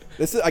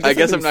I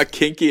guess I'm not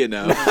kinky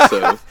enough.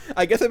 So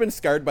I guess I've been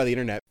scarred by the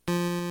internet.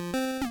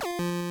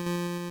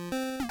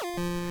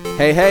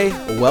 Hey,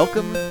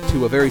 welcome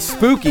to a very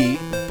spooky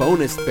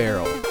bonus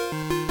barrel.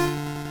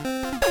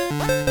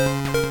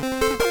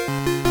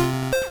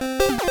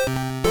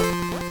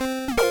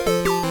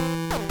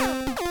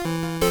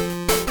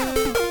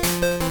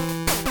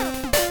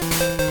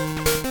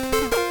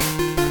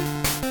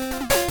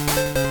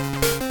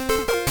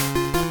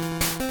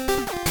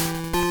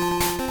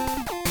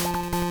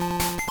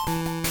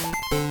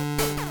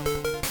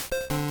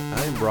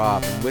 I'm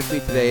Rob, and with me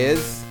today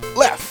is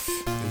Left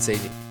and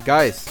Seiji.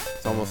 Guys,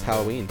 it's almost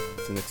Halloween.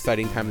 It's an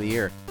exciting time of the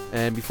year.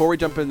 And before we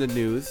jump into the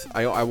news,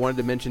 I wanted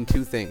to mention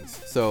two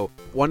things. So,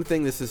 one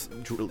thing, this is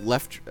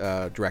Left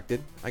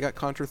directed. I got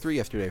Contra 3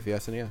 yesterday for the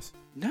SNES.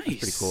 Nice. That's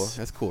pretty cool.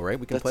 That's cool, right?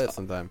 We can play it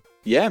sometime.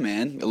 Yeah,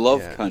 man. I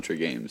love Contra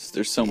games.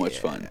 They're so much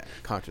fun.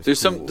 Contra's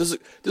There's cool.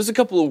 there's a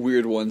couple of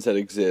weird ones that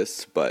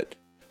exist, but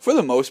for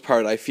the most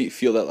part, I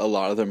feel that a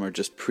lot of them are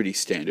just pretty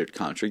standard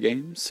Contra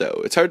games.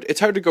 So it's hard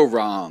to go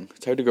wrong.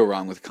 It's hard to go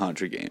wrong with a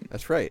Contra game.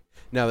 That's right.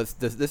 Now,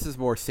 this is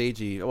more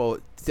Seiji, well,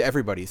 to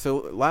everybody. So,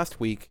 last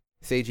week,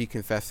 Seiji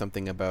confessed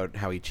something about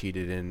how he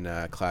cheated in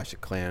Clash of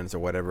Clans or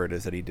whatever it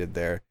is that he did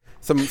there.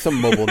 Some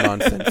mobile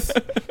nonsense.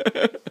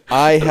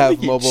 I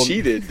have mobile... He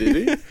cheated, did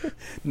he?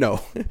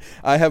 No.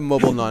 I have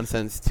mobile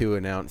nonsense to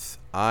announce.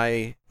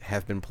 I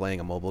have been playing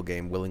a mobile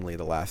game willingly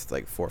the last,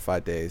 4 or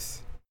 5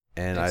 days.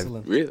 And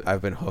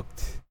I've been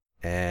hooked.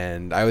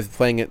 And I was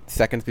playing it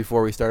seconds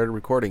before we started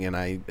recording, and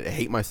I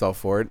hate myself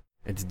for it.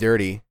 It's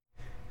dirty.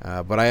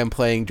 But I am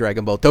playing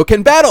Dragon Ball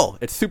Dokkan Battle.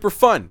 It's super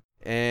fun.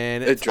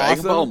 And it's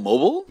Dragon Ball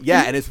Mobile?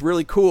 Yeah, and it's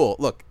really cool.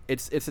 Look,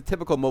 it's a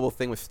typical mobile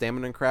thing with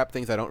stamina and crap,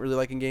 things I don't really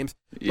like in games.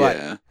 But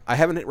Yeah. I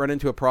haven't run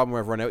into a problem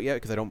where I've run out yet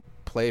because I don't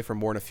play for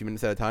more than a few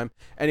minutes at a time.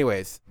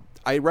 Anyways,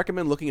 I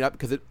recommend looking it up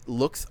because it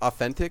looks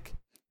authentic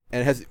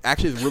and it has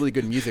actually really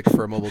good music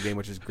for a mobile game,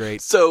 which is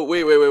great. So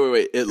wait.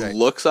 It Right.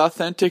 looks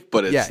authentic,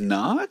 but it's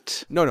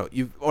not? No.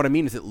 What I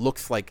mean is it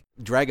looks like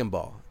Dragon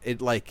Ball.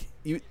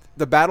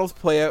 The battles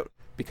play out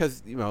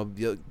because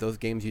those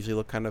games usually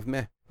look kind of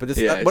meh. But this,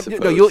 Yeah, I but,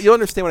 suppose. you'll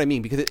understand what I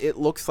mean because it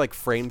looks like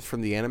frames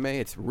from the anime.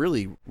 It's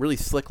really, really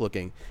slick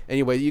looking.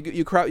 Anyway,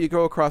 you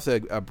go across a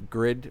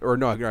grid, or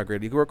no, not a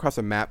grid. You go across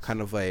a map, kind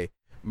of a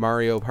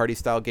Mario Party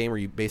style game, where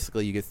you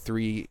get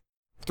three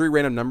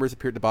random numbers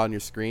appear at the bottom of your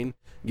screen.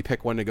 You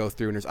pick one to go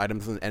through, and there's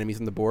items and enemies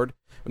on the board.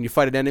 When you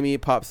fight an enemy,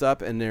 it pops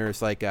up, and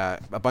there's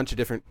a bunch of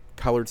different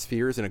colored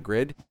spheres in a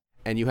grid,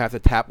 and you have to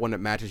tap one that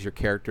matches your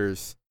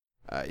characters.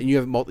 And you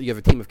have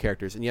a team of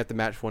characters, and you have to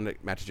match one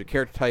that matches your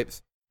character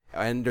types.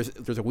 And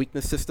there's a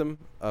weakness system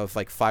of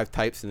 5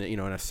 types, and in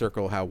a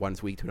circle, how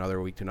one's weak to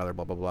another,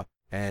 blah blah blah.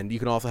 And you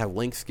can also have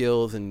link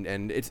skills, and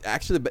it's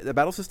actually the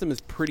battle system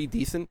is pretty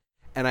decent.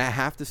 And I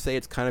have to say,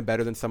 it's kind of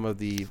better than some of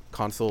the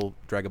console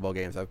Dragon Ball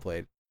games I've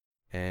played.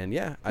 And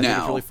yeah, I think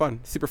it's really fun,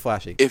 super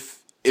flashy.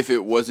 If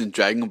it wasn't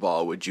Dragon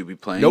Ball, would you be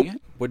playing Nope,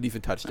 it? wouldn't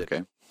even touched it.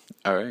 Okay.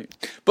 All right.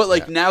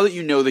 But now that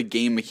you know the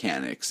game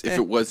mechanics, if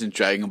it wasn't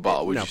Dragon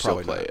Ball, would you still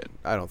probably play not. it?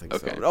 I don't think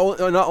Okay.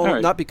 so.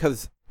 right. Not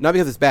because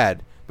it's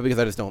bad, but because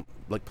I just don't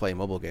like playing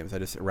mobile games. I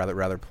just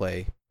rather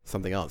play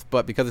something else.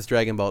 But because it's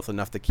Dragon Ball, it's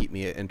enough to keep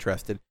me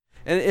interested.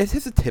 And it's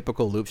just a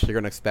typical loop you're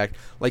going to expect.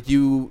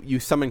 You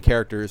summon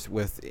characters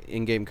with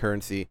in-game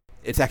currency.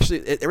 It's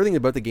actually everything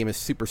about the game is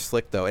super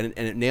slick though, and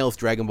it nails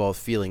Dragon Ball's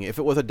feeling. If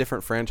it was a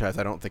different franchise,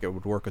 I don't think it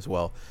would work as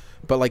well.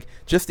 But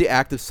just the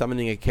act of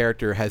summoning a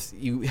character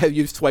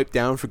you swipe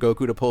down for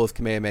Goku to pull his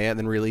Kamehameha and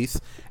then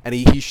release, and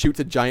he shoots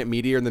a giant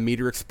meteor and the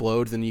meteor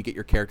explodes and you get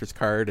your character's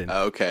card. And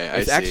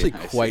it's actually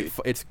quite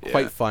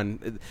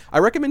fun. I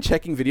recommend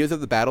checking videos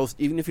of the battles,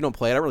 even if you don't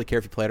play it. I don't really care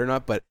if you play it or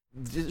not, but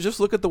just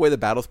look at the way the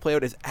battles play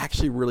out. It's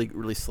actually really,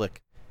 really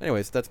slick.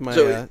 Anyways, that's my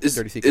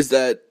dirty secret. Is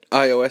that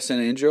iOS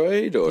and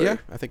Android? Or? Yeah,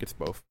 I think it's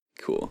both.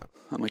 Cool.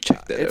 I'm going to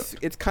check that out.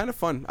 It's kind of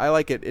fun. I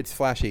like it. It's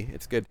flashy.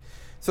 It's good.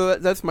 So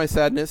that's my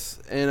sadness,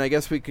 and I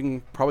guess we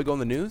can probably go on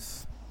the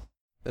news.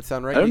 That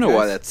sound right? I don't know guys?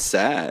 why that's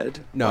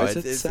sad. No, Why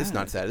is it's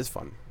not sad. It's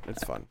fun.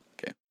 It's fun.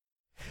 Okay.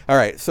 All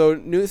right. So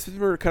news.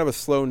 We're kind of a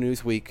slow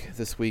news week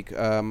this week.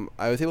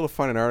 I was able to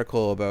find an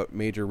article about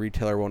major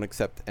retailer won't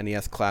accept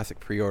NES Classic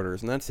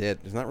pre-orders, and that's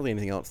it. There's not really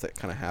anything else that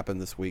kind of happened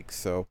this week,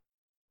 so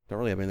don't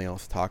really have anything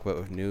else to talk about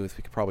with news.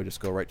 We could probably just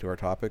go right to our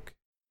topic.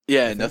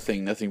 Yeah,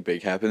 nothing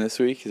big happened this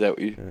week. Is that what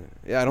you?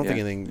 I don't think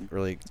anything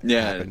really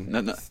happened.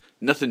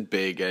 Nothing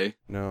big, eh?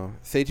 No.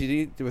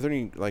 Seiji, was there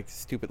any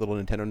stupid little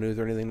Nintendo news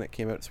or anything that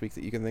came out this week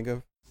that you can think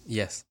of?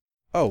 Yes.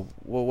 Oh,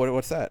 well,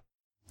 what's that?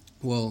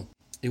 Well,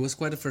 it was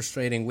quite a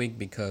frustrating week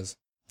because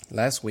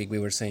last week we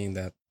were saying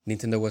that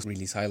Nintendo was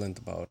really silent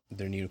about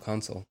their new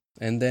console.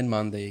 And then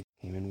Monday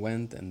came and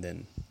went, and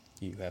then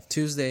you have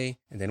Tuesday,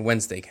 and then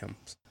Wednesday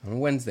comes. On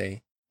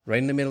Wednesday, right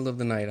in the middle of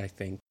the night, I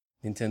think,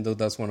 Nintendo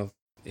does one of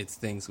its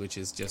things, which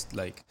is just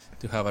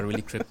to have a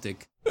really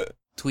cryptic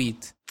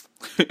tweet.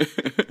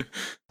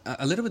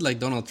 A little bit like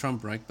Donald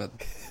Trump, right? But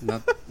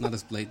not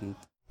as blatant.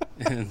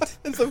 And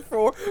It's like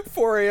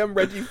 4 a.m.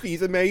 Reggie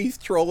Fils-Aimé, he's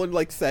trolling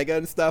like Sega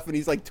and stuff, and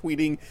he's like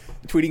tweeting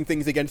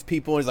things against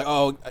people, and he's like,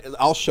 "Oh,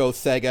 I'll show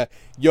Sega,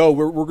 yo,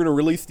 we're gonna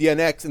release the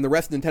NX," and the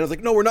rest of Nintendo's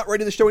like, "No, we're not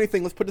ready to show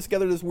anything. Let's put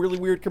together this really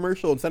weird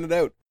commercial and send it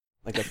out."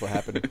 Like that's what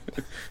happened.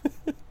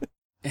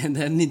 and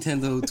then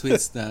Nintendo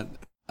tweets that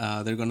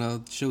they're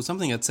gonna show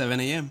something at 7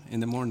 a.m. in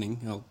the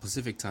morning,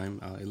 Pacific time,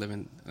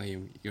 11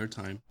 a.m. your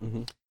time,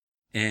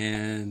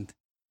 and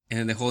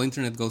the whole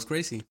internet goes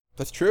crazy.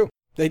 That's true.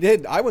 They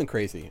did. I went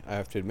crazy. I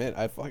have to admit.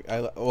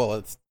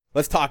 Well,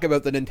 let's talk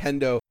about the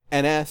Nintendo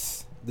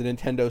NS, the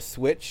Nintendo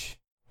Switch.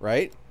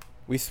 Right?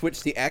 We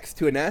switched the X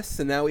to an S,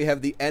 and now we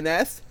have the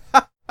NS.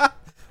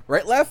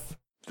 Right, Lef?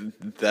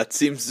 That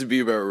seems to be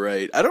about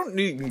right. I don't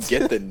even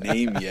get the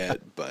name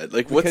yet, but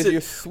like, Because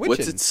you're switching.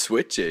 what's it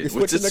switching? You're What's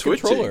switching it the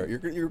switching?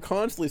 controller. You're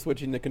constantly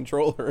switching the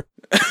controller.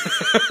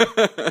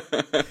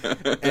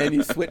 And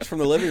you switch from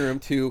the living room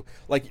to,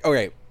 like,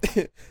 okay.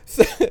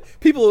 So,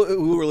 people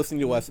who are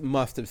listening to us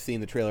must have seen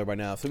the trailer by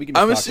now, so we can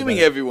just I'm talk assuming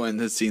about it. everyone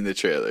has seen the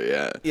trailer.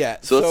 Yeah. Yeah,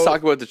 So let's so-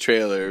 talk about the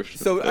trailer.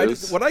 So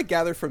first. what I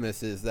gather from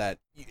this is that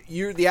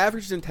the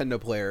average Nintendo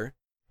player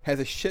has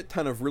a shit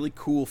ton of really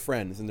cool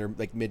friends in their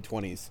like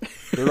mid-20s.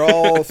 They're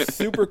all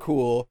super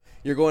cool.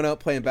 You're going out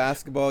playing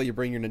basketball. You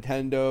bring your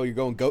Nintendo. You're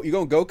going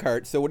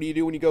go-kart. So what do you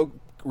do when you go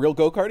real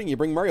go-karting? You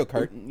bring Mario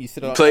Kart and you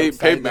sit play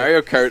outside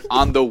Mario Kart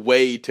on the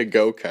way to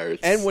go-karts.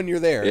 And when you're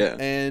there. Yeah.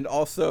 And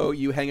also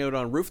you hang out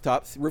on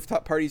rooftops.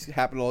 Rooftop parties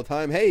happen all the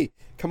time. Hey,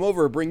 come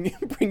over, bring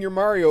your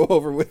Mario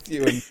over with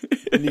you,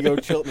 and you go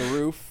chill on the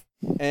roof.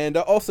 And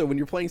also when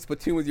you're playing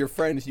Splatoon with your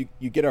friends,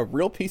 you get a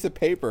real piece of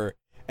paper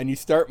and you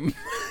start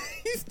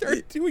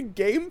doing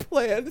game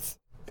plans.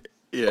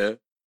 Yeah.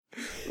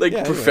 Like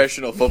Yeah,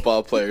 professional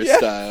football player Yeah.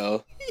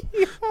 style.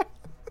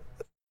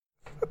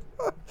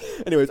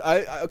 Anyways,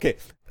 okay,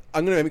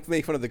 I'm gonna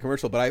make fun of the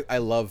commercial, but I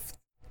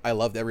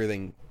loved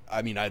everything.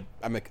 I mean, I'm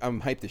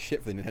hyped as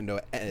shit for the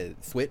Nintendo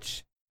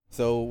Switch.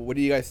 So, what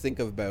do you guys think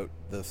about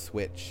the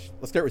Switch?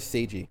 Let's start with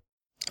Seiji.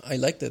 I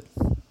liked it.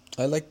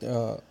 I liked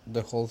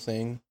the whole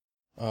thing.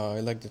 I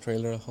liked the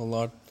trailer a whole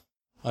lot.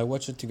 I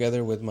watched it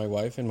together with my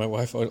wife, and my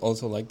wife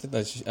also liked it.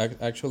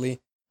 Actually,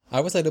 I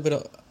was a little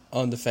bit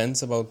on the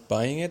fence about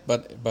buying it,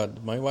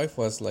 but my wife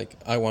was like,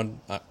 I want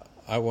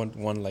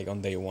one like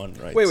on day one,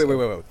 right? Wait.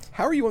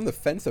 How are you on the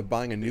fence of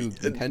buying a new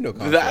Nintendo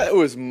console? That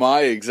was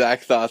my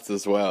exact thoughts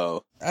as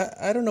well.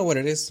 I don't know what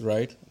it is,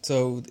 right?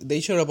 So they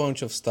showed a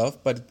bunch of stuff,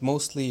 but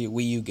mostly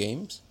Wii U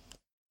games.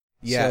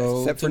 Yeah,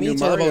 so except to for me, new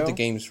it's Mario. all about the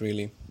games,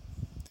 really.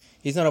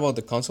 It's not about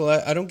the console.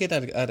 I don't get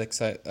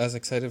as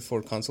excited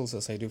for consoles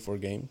as I do for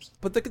games.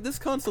 But this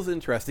console's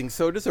interesting.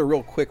 So just a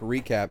real quick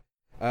recap.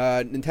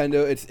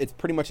 Nintendo, it's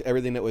pretty much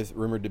everything that was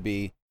rumored to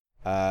be.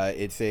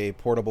 It's a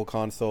portable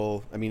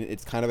console. I mean,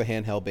 it's kind of a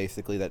handheld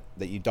basically that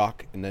you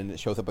dock and then it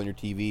shows up on your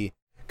TV.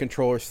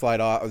 Controllers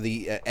slide off, or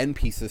the end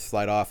pieces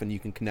slide off, and you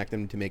can connect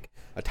them to make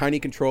a tiny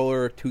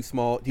controller, two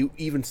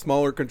even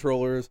smaller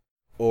controllers,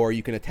 or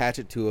you can attach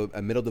it to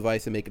a middle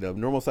device and make it a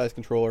normal size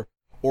controller,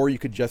 or you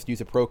could just use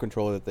a Pro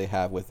controller that they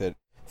have with it.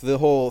 So the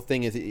whole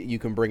thing is you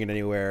can bring it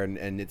anywhere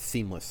and it's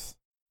seamless,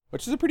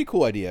 which is a pretty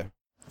cool idea.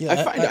 Yeah,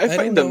 I find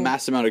don't the know.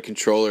 mass amount of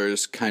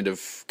controllers kind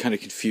of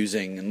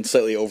confusing and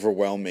slightly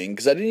overwhelming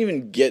because I didn't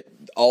even get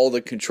all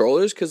the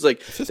controllers because like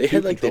just they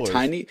had two like controllers. the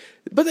tiny,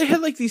 but they had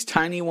like these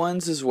tiny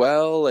ones as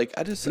well. Like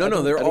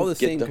No, they're all the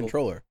same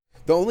controller.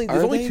 There's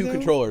Are only they, two though?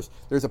 controllers.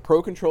 There's a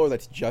Pro controller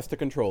that's just a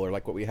controller,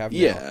 like what we have now.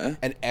 Yeah.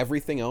 And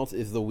everything else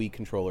is the Wii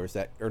controllers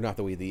or not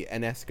the Wii, the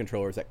NS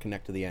controllers that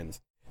connect to the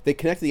ends. They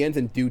connect to the ends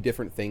and do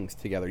different things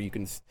together. You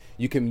can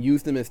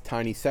use them as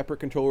tiny separate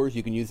controllers.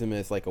 You can use them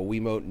as like a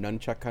Wiimote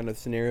nunchuck kind of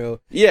scenario.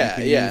 Yeah, You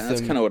can yeah, use that's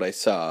them- kind of what I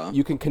saw.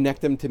 You can connect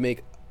them to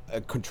make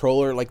a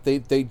controller. Like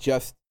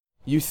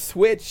you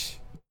switch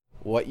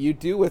what you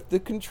do with the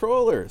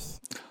controllers.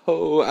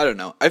 Oh, I don't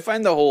know. I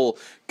find the whole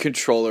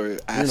controller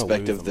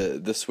aspect lose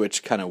of the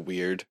Switch kind of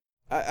weird.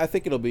 I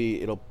think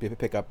it'll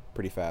pick up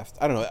pretty fast.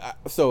 I don't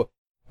know.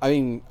 I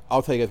mean,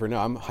 I'll tell you guys right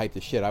now, I'm hyped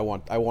as shit. I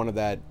wanted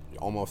that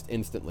almost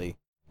instantly,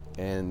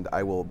 and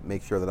I will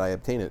make sure that I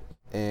obtain it.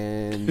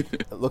 And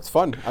it looks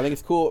fun. I think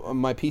it's cool.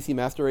 My PC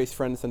Master Race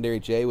friend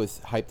Sundari J was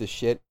hyped as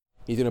shit.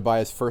 He's gonna buy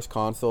his first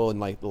console in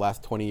like the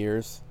last 20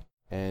 years,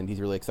 and he's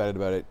really excited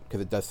about it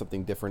because it does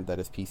something different that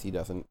his PC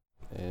doesn't.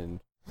 And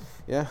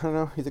yeah, I don't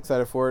know. He's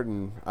excited for it,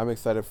 and I'm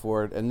excited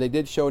for it. And they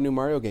did show a new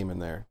Mario game in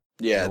there.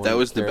 Yeah, Everyone that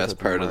was the cares best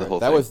about part of the Mario. whole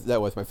that thing.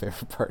 That was my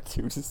favorite part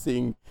too. Just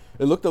seeing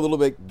it looked a little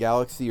bit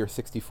Galaxy or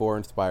 64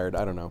 inspired.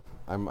 I don't know.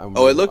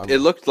 It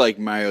looked like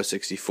Mario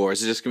 64.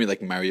 Is it just gonna be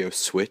like Mario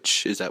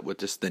Switch? Is that what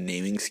just the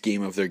naming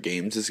scheme of their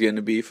games is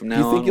gonna be from now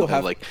you think on? you'll We'll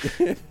have like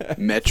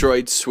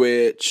Metroid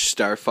Switch,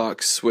 Star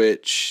Fox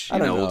Switch. I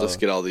don't know. We'll just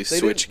get all these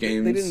Switch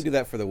games. They didn't do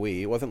that for the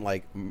Wii. It wasn't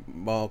like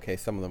well, okay,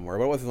 some of them were,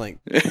 but it wasn't like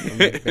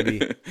maybe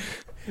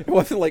it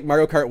wasn't like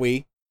Mario Kart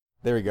Wii.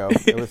 There we go.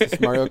 It was just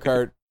Mario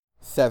Kart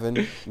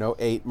 7, no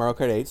 8, Mario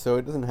Kart 8. So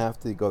it doesn't have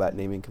to go that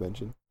naming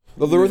convention.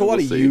 Though there was a lot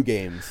We'll of see. U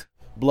games.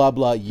 Blah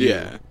blah U.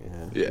 Yeah.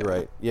 You're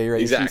right. Yeah, you're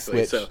right. You see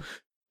Exactly. Switch.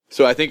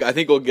 So I think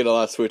we'll get a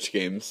lot of Switch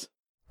games.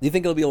 Do you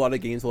think it'll be a lot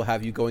of games will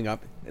have you going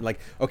up and like,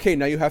 okay,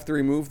 now you have to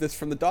remove this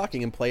from the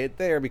docking and play it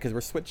there because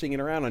we're switching it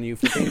around on you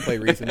for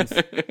gameplay reasons?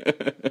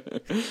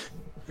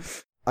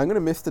 I'm gonna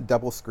miss the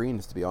double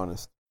screens, to be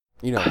honest.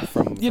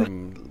 From the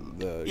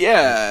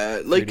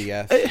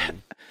 3DS.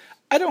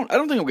 I don't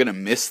think I'm gonna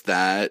miss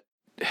that.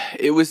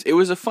 It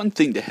was a fun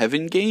thing to have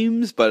in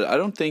games, but I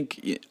don't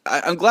think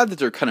I'm glad that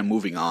they're kind of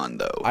moving on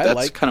though.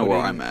 That's kind of where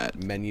I'm at.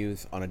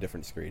 Menus on a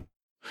different screen.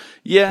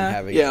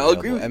 Yeah,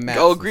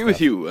 I'll agree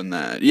with you on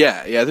that.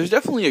 Yeah, there's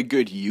definitely a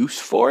good use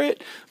for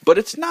it, but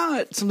it's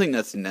not something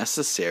that's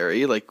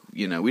necessary. Like,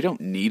 we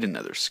don't need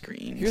another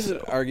screen. Here's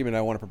an argument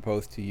I want to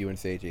propose to you and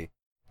Seiji.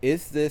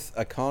 Is this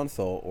a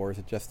console or is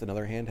it just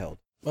another handheld?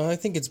 I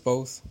think it's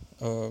both.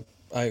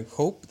 I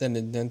hope that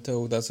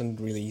Nintendo doesn't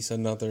release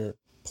another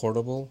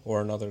portable or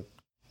another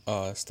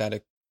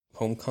static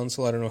home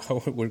console. I don't know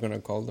how we're going to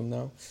call them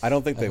now. I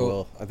don't think they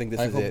will. I think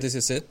this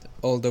is it.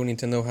 Although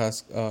Nintendo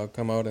has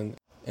come out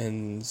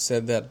and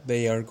said that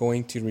they are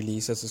going to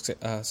release a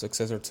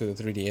successor to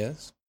the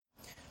 3DS.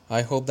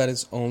 I hope that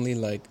it's only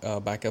like a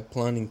backup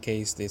plan in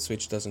case the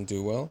Switch doesn't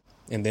do well,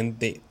 and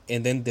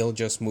then they'll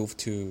just move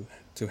to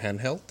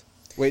handheld.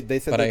 Wait, they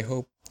said. But I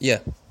hope, yeah.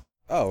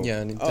 Oh,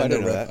 yeah.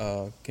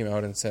 Nintendo came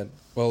out and said,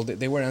 well,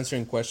 they were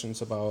answering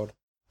questions about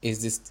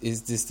is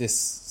this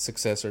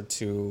successor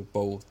to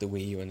both the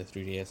Wii U and the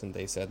 3DS, and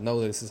they said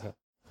no, this is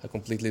a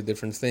completely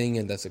different thing,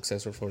 and the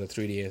successor for the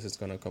 3DS is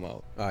going to come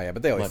out. Oh yeah,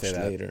 but they always much say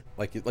that. Later.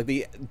 Like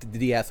the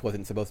DS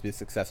wasn't supposed to be a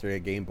successor to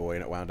Game Boy,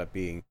 and it wound up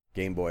being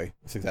Game Boy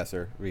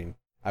successor. I mean,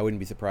 I wouldn't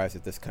be surprised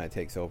if this kind of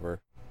takes over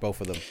both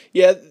of them.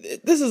 Yeah,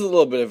 this is a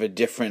little bit of a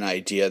different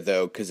idea,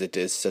 though, because it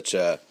is such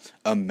a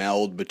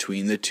meld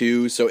between the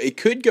two. So it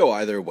could go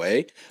either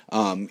way.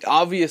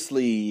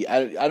 Obviously,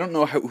 I don't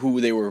know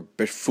who they were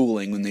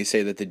fooling when they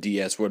say that the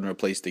DS wouldn't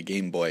replace the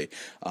Game Boy.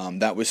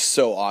 That was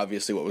so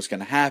obviously what was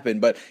going to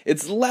happen. But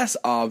it's less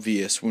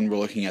obvious when we're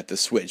looking at the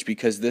Switch,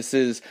 because this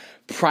is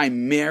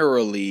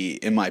primarily,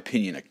 in my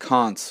opinion, a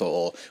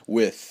console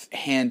with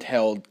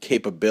handheld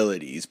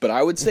capabilities. But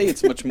I would say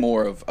it's much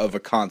more of a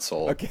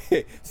console.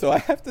 Okay, so I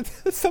have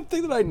to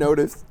something that I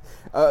noticed.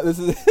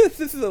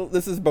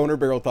 This is Boner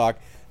Barrel talk.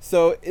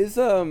 So is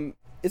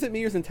it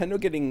me or is Nintendo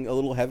getting a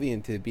little heavy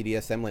into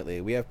BDSM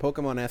lately? We have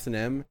Pokemon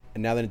S&M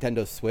and now the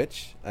Nintendo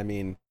Switch. I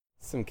mean,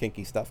 some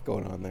kinky stuff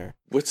going on there.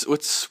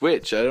 What's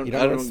Switch? I don't get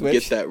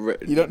that.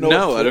 You don't know?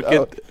 No, I don't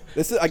get.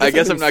 This is. I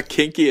guess I'm not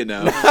kinky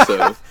enough.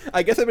 So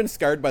I guess I've been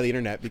scarred by the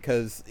internet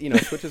because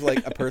Switch is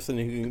like a person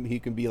who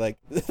can be like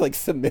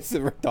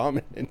submissive or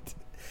dominant.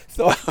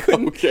 So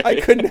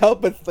I couldn't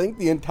help but think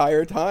the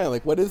entire time,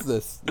 like, what is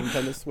this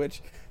Nintendo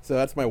Switch? So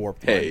that's my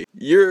warped mind. Hey,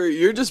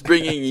 you're just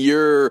bringing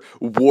your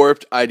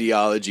warped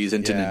ideologies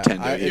into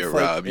Nintendo here,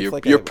 Rob.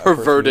 Your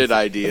perverted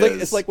ideas.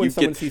 It's like when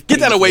someone sees get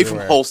that away from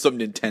wholesome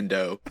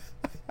Nintendo.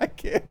 I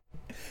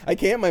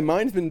can't. My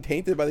mind's been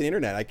tainted by the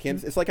internet. I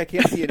can't. It's like I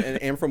can't see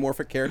an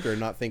anthropomorphic character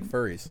and not think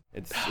furries.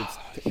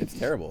 It's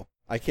terrible.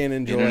 I can't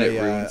enjoy.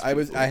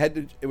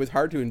 It was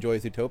hard to enjoy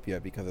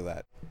Zootopia because of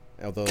that.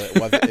 Although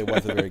it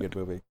was a very good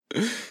movie.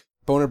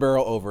 Boner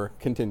Barrel over.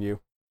 Continue.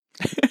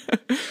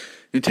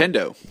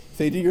 Nintendo.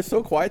 Seiji, you're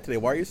so quiet today.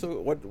 Why are you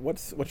so?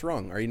 What's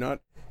wrong? Are you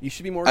not? You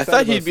should be more. I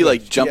thought he'd be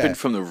like Switch. jumping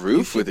from the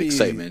roof with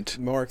excitement.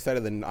 More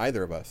excited than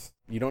either of us.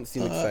 You don't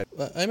seem excited.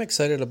 I'm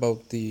excited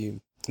about the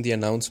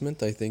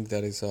announcement. I think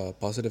that is a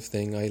positive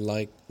thing. I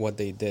like what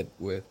they did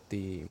with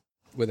the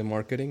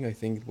marketing. I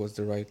think it was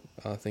the right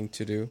thing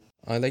to do.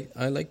 I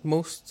like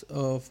most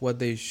of what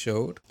they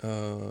showed.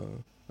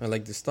 I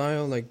like the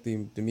style, like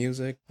the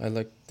music. I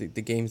like the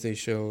games they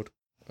showed.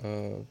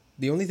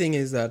 The only thing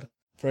is that,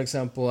 for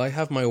example, I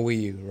have my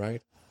Wii U,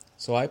 right?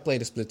 So I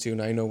played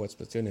Splatoon. I know what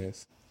Splatoon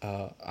is.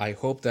 I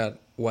hope that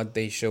what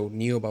they showed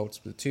new about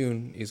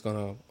Splatoon is going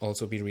to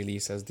also be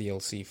released as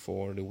DLC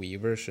for the Wii U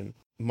version.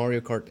 Mario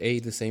Kart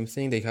 8, the same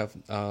thing. They have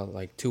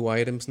like 2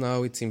 items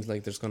now. It seems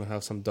like there's going to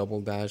have some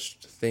double dash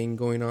thing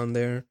going on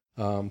there.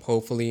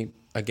 Hopefully,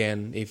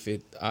 again,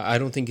 I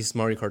don't think it's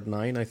Mario Kart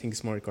 9. I think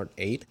it's Mario Kart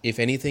 8. If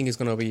anything, it's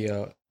going to be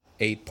a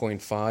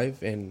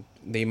 8.5, and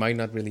they might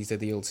not release the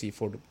DLC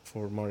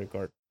for Mario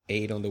Kart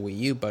 8 on the Wii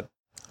U, but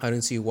I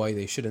don't see why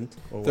they shouldn't.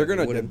 They're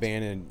going to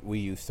abandon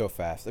Wii U so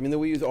fast. I mean, the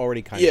Wii U's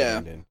already kind of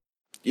abandoned.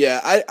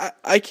 Yeah,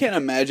 I can't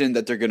imagine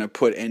that they're going to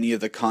put any of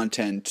the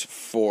content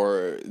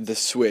for the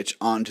Switch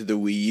onto the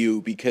Wii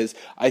U, because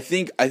I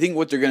think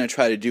what they're going to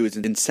try to do is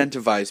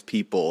incentivize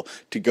people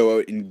to go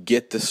out and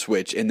get the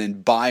Switch and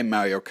then buy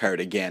Mario Kart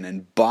again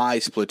and buy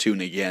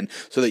Splatoon again,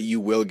 so that you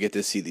will get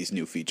to see these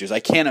new features. I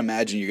can't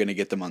imagine you're going to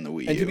get them on the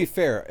Wii U. And to be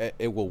fair,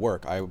 it will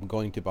work. I'm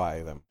going to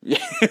buy them.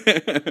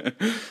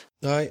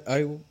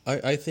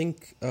 I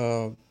think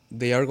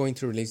they are going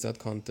to release that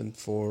content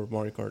for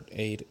Mario Kart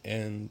 8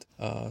 and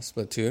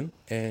Splatoon.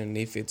 And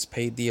if it's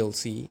paid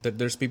DLC, that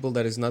there's people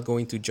that is not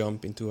going to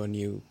jump into a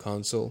new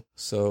console.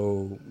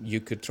 So you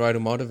could try to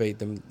motivate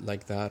them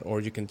like that,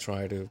 or you can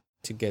try to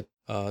get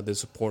the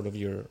support of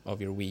your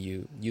Wii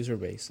U user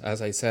base.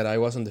 As I said, I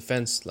was on the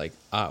fence. Like,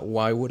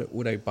 why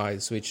would I buy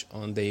the Switch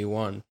on day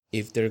one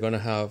if they're gonna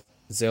have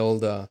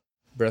Zelda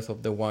Breath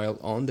of the Wild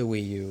on the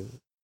Wii U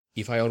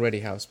if I already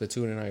have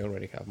Splatoon and I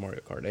already have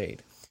Mario Kart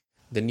 8?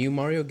 The new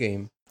Mario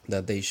game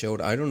that they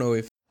showed, I don't know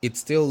if it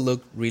still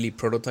looked really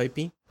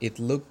prototypey. It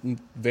looked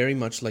very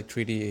much like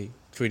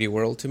 3D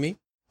World to me,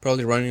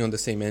 probably running on the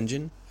same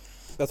engine.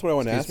 That's what I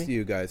want to ask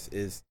you guys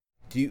is,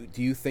 do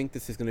you think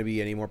this is going to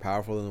be any more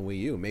powerful than the Wii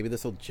U? Maybe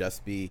this will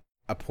just be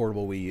a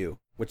portable Wii U,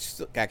 which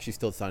actually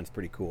still sounds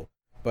pretty cool.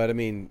 But I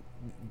mean,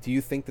 do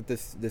you think that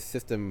this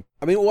system?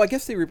 I mean, well, I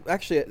guess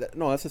actually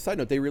no. That's a side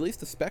note. They released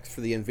the specs for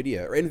the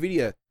NVIDIA, or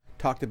NVIDIA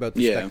talked about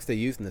the specs they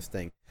use in this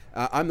thing.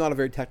 I'm not a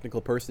very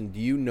technical person. Do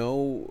you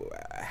know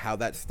how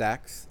that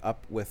stacks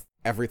up with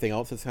everything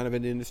else that's kind of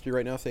in the industry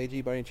right now,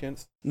 Seiji, by any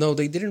chance? No,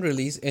 they didn't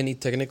release any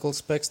technical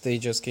specs. They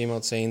just came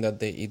out saying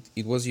that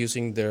it was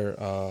using their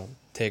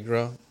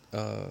Tegra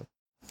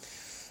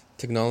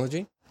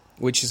technology,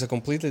 which is a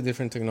completely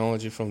different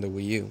technology from the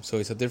Wii U. So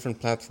it's a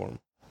different platform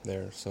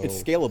there. So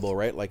it's scalable,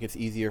 right? Like it's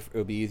easier. It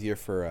would be easier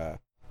for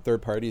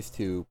third parties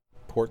to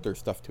port their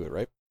stuff to it,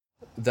 right?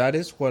 That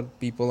is what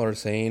people are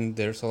saying.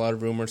 There's a lot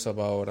of rumors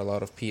about a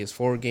lot of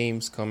PS4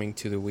 games coming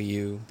to the Wii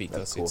U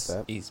because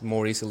it's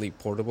more easily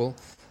portable.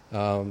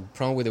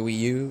 Problem with the Wii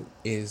U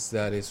is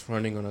that it's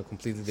running on a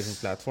completely different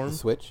platform. The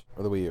Switch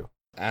or the Wii U?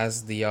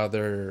 As the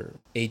other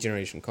 8th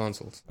generation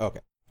consoles. Okay.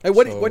 Hey,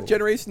 what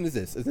generation is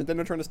this? Is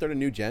Nintendo trying to start a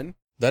new gen?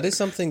 That is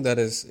something that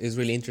is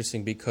really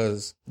interesting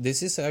because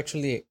this is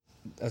actually,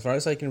 as far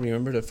as I can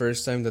remember, the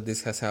first time that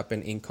this has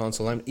happened in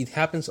console. I mean, it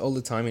happens all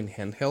the time in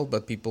handheld,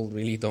 but people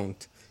really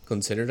don't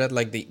consider that.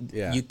 Like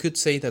you could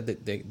say that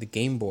the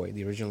Game Boy,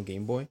 the original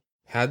Game Boy,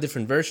 had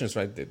different versions,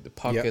 right? The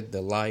Pocket,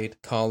 the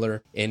Lite,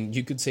 Color, and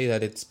you could say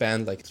that it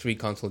spanned like 3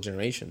 console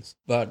generations.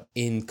 But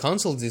in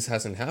consoles, this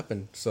hasn't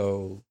happened,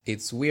 so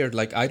it's weird.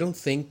 Like, I don't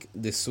think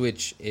the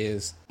Switch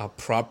is a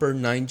proper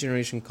 9th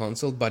generation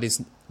console, but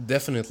it's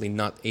definitely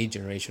not 8th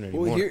generation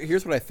anymore. Well,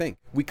 here's what I think.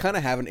 We kind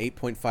of have an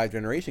 8.5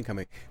 generation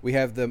coming. We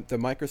have the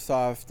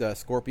Microsoft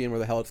Scorpion, where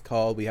the hell it's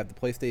called. We have the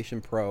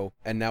PlayStation Pro,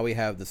 and now we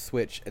have the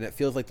Switch, and it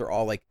feels like they're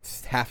all like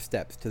half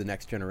steps to the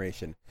next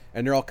generation.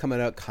 And they're all coming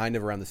out kind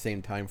of around the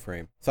same time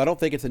frame. So I don't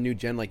think it's a new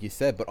gen like you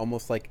said, but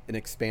almost like an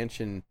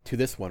expansion to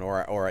this one,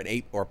 or an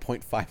 8 or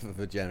 0.5 of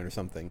a gen or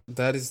something.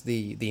 That is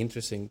the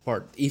interesting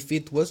part. If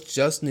it was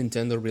just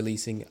Nintendo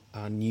releasing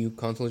a new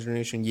console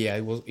generation,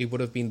 it would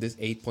have been this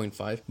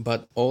 8.5.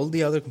 But all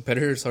the other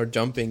competitors are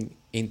jumping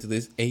into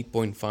this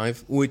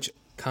 8.5, which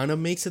kind of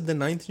makes it the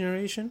 9th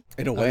generation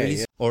in a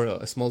way, or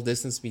a small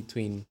distance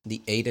between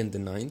the 8 and the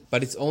 9.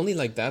 But it's only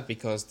like that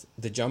because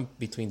the jump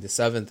between the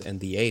 7th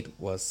and the 8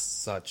 was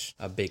such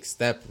a big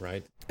step,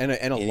 right? And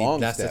a long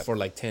it lasted step for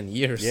like 10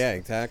 years. Yeah,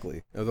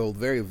 exactly. It was a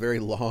very, very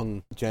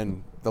long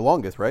gen, the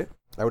longest, right?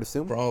 I would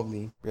assume.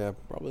 Probably. Yeah,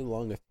 probably the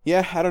longest.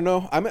 Yeah, I don't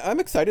know.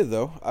 I'm excited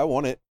though. I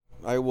want it.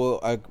 I will.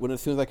 As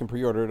soon as I can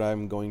pre-order it,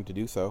 I'm going to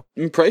do so.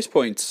 Price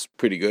point's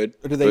pretty good.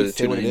 Or did they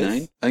say what it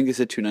is? I think they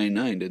said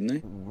 $299, didn't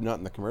they? Not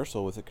in the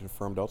commercial. Was it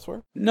confirmed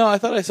elsewhere? No, I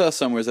thought I saw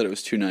somewhere that it was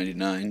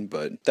 $299,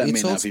 but that may not be right.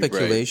 It's all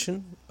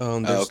speculation.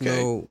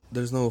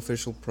 There's no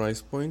official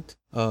price point.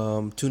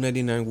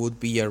 $299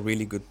 would be a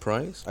really good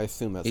price. I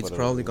assume that's. It's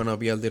probably gonna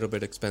be a little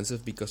bit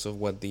expensive because of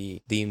what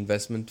the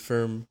investment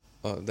firm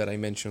that I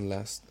mentioned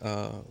last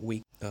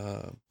week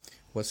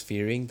was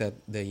fearing, that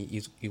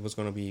it was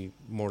going to be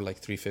more like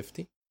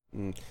 $350.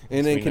 And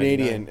in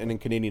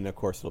Canadian, of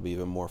course, it'll be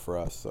even more for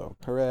us. So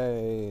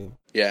hooray!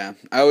 Yeah,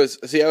 I was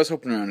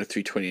hoping around a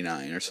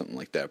 $329 or something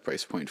like that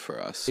price point for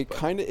us. It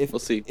kind of, we'll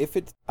see. If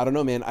it's, I don't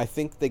know, man. I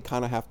think they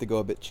kind of have to go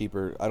a bit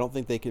cheaper. I don't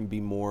think they can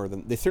be more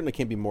than, they certainly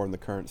can't be more than the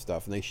current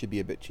stuff, and they should be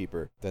a bit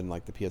cheaper than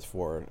like the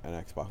PS4 and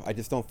Xbox. I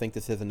just don't think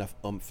this has enough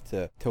oomph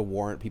to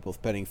warrant people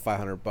spending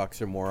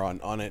 $500 or more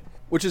on it.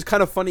 Which is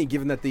kind of funny,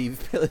 given that the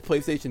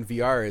PlayStation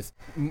VR is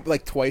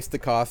like twice the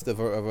cost of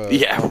a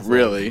yeah, console.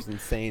 really, It's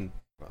insane.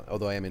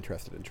 Although I am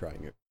interested in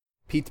trying it.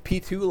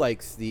 P2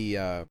 likes he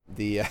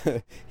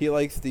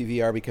likes the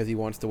VR because he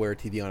wants to wear a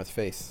TV on his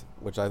face,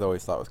 which I've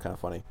always thought was kind of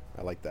funny.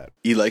 I like that.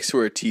 He likes to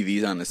wear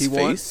TVs on his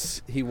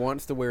face? He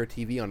wants to wear a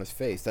TV on his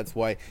face. That's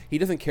why he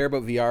doesn't care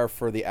about VR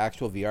for the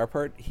actual VR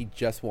part. He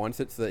just wants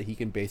it so that he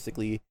can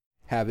basically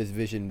have his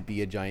vision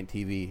be a giant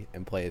TV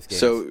and play his games.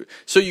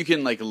 So you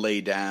can like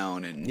lay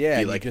down and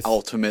be like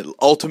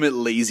ultimate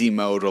lazy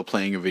mode while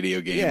playing a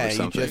video game or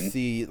something. Yeah, you just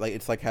see, like,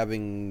 it's like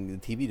having the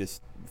TV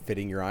just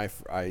fitting your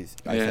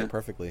eyesight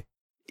perfectly.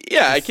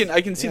 Yeah, I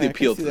can see the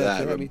appeal to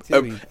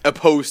that.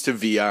 Opposed to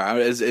VR,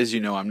 as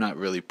you know, I'm not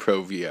really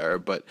pro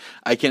VR, but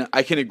I can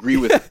agree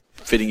with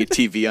fitting a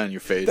TV on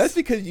your face. That's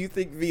because you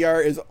think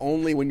VR is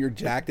only when you're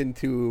jacked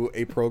into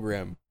a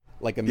program.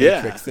 Like a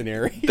Matrix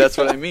scenario. That's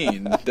what I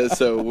mean.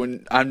 So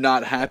when I'm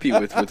not happy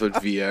with what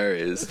VR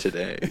is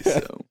today.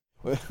 So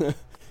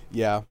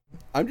yeah,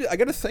 I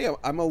gotta say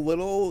I'm a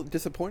little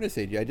disappointed,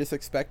 Seiji. I just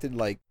expected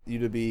like you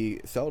to be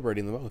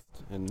celebrating the most,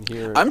 and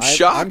here I'm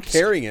shocked. I'm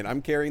carrying it.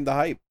 I'm carrying the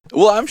hype.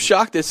 Well, I'm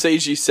shocked that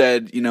Seiji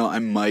said, I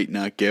might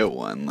not get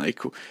one. Like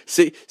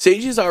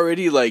Seiji's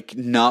already like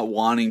not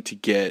wanting to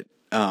get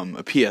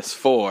a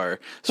PS4,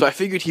 so I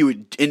figured he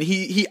would, and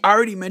he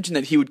already mentioned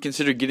that he would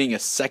consider getting a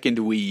second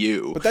Wii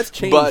U. But that's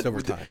changed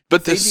over time.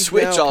 But the Seiji's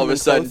Switch now all of a coming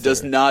sudden closer.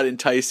 does not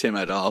entice him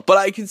at all. But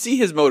I can see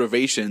his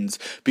motivations,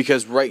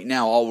 because right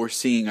now all we're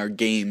seeing are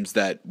games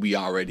that we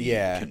already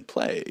can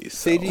play.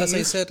 So. As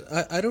I said,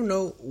 I don't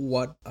know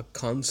what a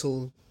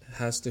console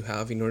has to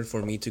have in order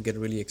for me to get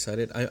really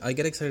excited. I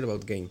get excited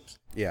about games.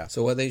 Yeah.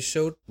 So what they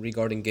showed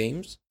regarding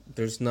games,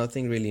 there's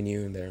nothing really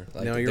new in there.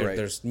 Like, no, you're right.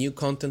 There's new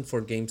content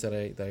for games that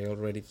I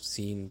already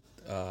seen.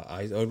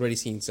 I already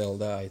seen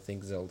Zelda. I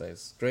think Zelda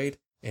is great,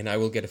 and I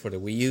will get it for the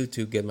Wii U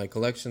to get my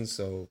collection.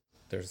 So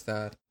there's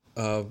that.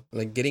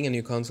 Like getting a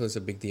new console is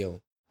a big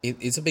deal.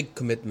 It's a big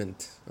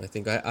commitment. I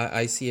think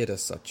I see it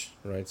as such,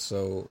 right?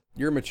 So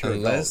You're mature.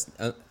 unless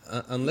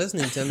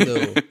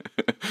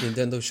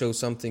Nintendo shows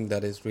something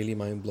that is really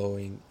mind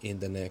blowing in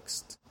the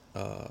next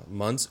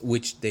months,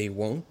 which they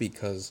won't,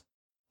 because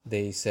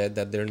they said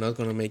that they're not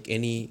going to make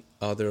any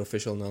other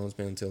official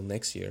announcement until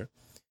next year.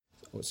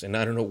 And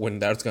I don't know when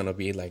that's going to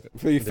be, like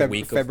the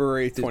week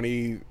February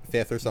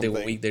 25th or something.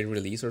 The week they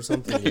release or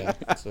something, yeah.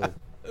 So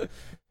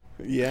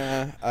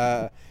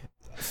yeah.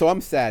 So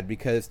I'm sad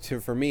because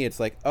for me it's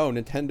like, oh,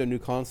 Nintendo new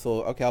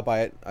console. Okay, I'll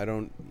buy it. I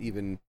don't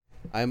even.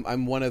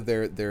 I'm one of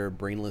their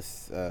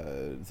brainless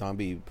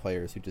zombie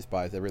players who just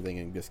buys everything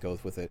and just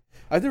goes with it.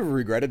 I've never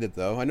regretted it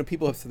though. I know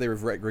people have said they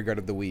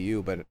regretted the Wii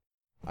U, but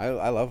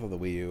I love the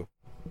Wii U.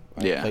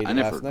 I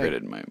never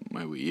regretted my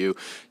Wii U.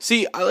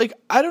 See,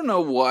 I don't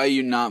know why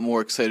you're not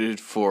more excited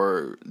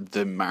for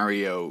the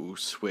Mario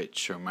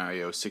Switch or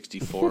Mario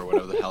 64 or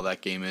whatever the hell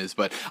that game is,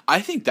 but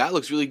I think that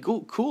looks really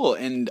cool.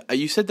 And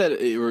you said that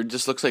it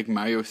just looks like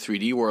Mario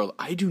 3D World.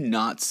 I do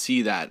not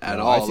see that at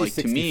all. I see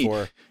 64.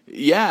 To me,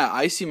 yeah,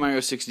 I see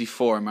Mario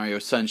 64, Mario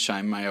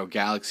Sunshine, Mario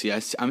Galaxy.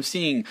 I'm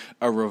seeing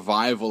a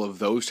revival of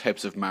those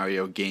types of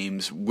Mario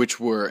games, which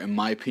were, in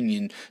my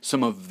opinion,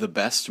 some of the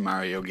best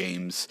Mario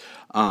games.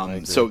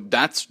 So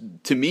that's,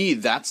 to me,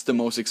 that's the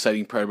most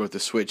exciting part about the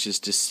Switch, is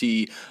to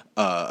see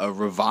a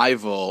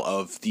revival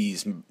of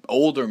these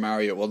older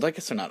Mario. Well, I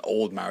guess they're not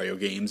old Mario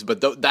games,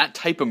 but that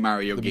type of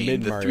Mario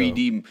game, the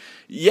 3D.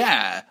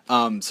 Yeah.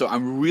 So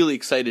I'm really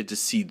excited to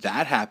see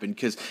that happen,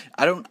 because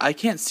I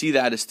can't see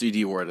that as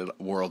 3D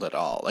world at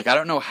all. Like, I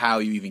don't know how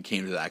you even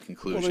came to that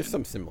conclusion. Well, there's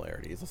some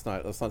similarities.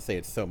 Let's not say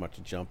it's so much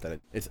a jump that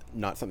it's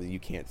not something you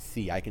can't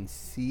see. I can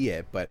see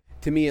it, but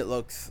to me it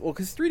looks, well,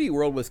 because 3D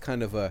World was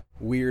kind of a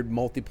weird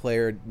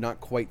multiplayer, not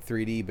quite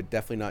 3D, but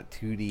definitely not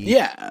 2D.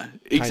 Yeah,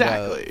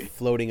 exactly.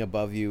 Floating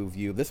above you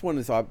view. This one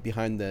is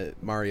behind the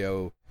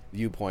Mario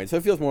viewpoint, so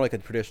it feels more like a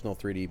traditional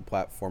 3D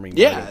platforming.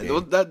 Yeah,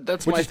 Mario game,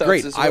 that's which my is thoughts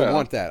great. as well. I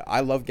want that.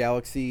 I love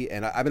Galaxy,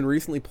 and I've been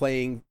recently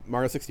playing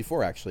Mario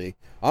 64 actually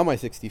on my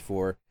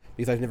 64.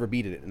 Because I've never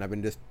beat it, and I've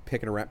been just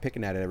picking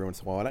at it every once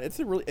in a while. And it's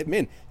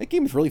that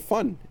game is really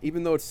fun,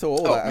 even though it's so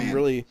old.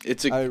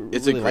 It's a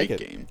great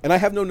game, and I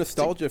have no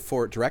nostalgia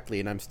for it directly,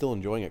 and I'm still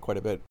enjoying it quite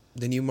a bit.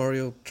 the new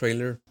Mario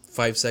trailer,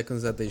 5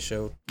 seconds that they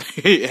showed.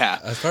 Yeah.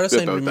 As far as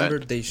I remember,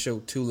 they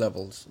showed 2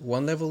 levels.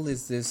 One level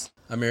is this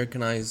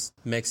Americanized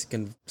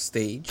Mexican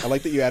stage. I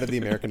like that you added the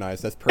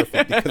Americanized. That's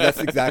perfect, because that's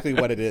exactly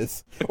what it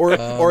is. Or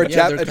a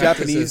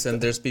Japanese. And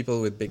there's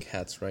people with big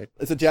hats, right?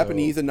 It's a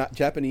Japanese and not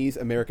Japanese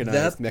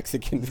Americanized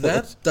Mexican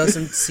village. That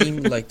doesn't seem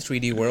like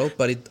 3D World,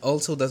 but it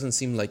also doesn't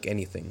seem like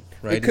anything,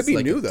 right? It could be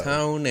like new, a though.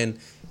 Town, and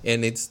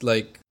it's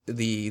like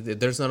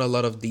there's not a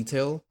lot of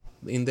detail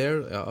in there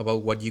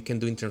about what you can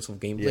do in terms of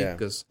gameplay,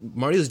 because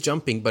Mario's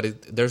jumping,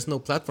 but there's no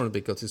platform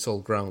because it's all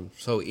ground.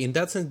 So in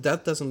that sense,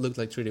 that doesn't look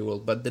like 3D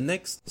World. But the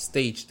next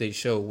stage they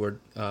show, where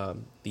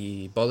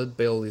the bullet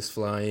bill is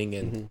flying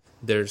and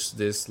there's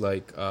this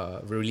like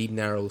really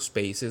narrow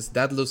spaces,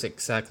 that looks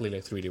exactly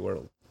like 3D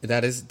World.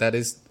 That is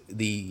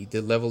the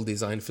level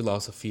design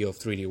philosophy of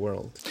 3D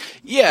World.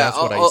 Yeah, that's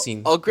what I've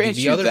seen. I'll grant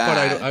the you other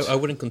that. part I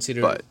wouldn't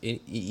consider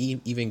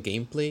even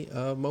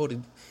gameplay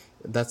mode.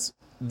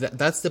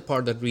 That's the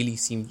part that really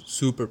seemed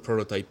super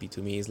prototypey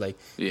to me. Is like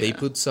they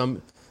put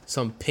some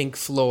pink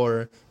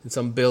floor and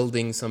some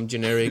building, some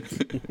generic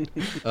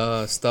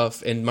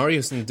stuff, and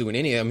Mario's not doing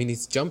any. I mean,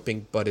 he's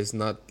jumping, but it's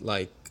not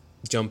like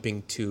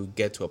jumping to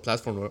get to a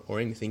platform or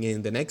anything.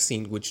 In the next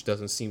scene, which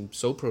doesn't seem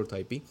so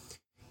prototypey,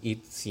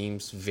 it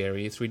seems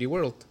very 3D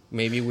World,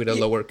 maybe with a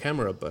lower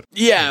camera, but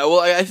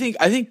well, I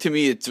think to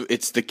me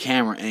it's the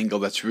camera angle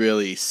that's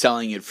really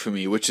selling it for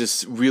me, which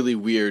is really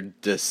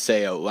weird to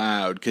say out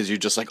loud, because you're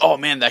just like, oh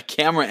man, that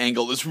camera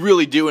angle is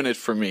really doing it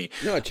for me.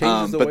 No, it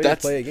changes the way to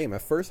play a game. A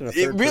first and a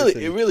third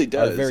person it really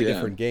does. Are very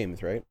different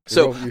games, right?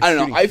 So I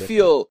don't know.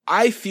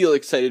 I feel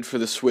excited for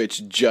the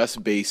Switch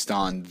just based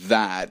on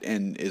that,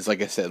 and is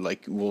like I said,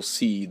 like we'll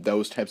see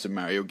those types of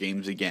Mario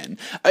games again.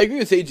 I agree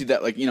with AJ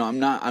that, like,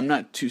 I'm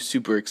not too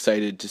super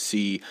excited to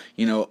see,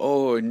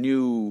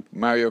 new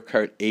Mario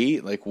Kart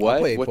 8. Like, I'll what?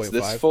 play What's 8.5.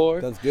 this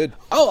for? Sounds good.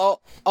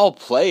 I'll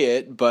play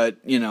it, but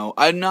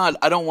I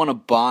don't want to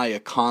buy a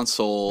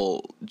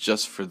console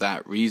just for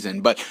that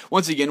reason. But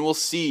once again, we'll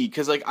see,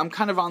 because like I'm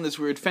kind of on this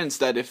weird fence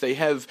that if they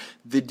have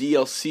the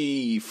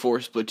DLC for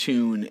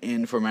Splatoon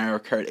and for Mario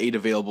Kart 8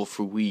 available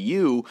for Wii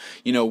U,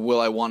 will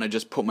I want to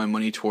just put my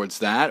money towards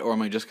that, or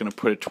am I just going to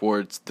put it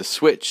towards the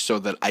Switch so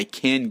that I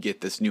can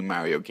get this new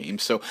Mario game?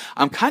 So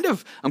I'm kind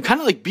of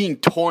like being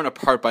torn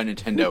apart by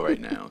Nintendo right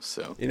now.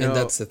 So and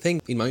that's the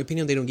thing. In my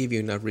opinion, they don't give you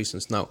enough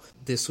reasons. Now,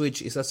 the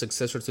Switch is a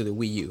successor to the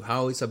Wii U.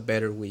 How is a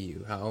better Wii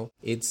U? How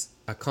it's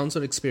a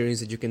console experience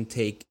that you can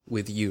take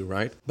with you,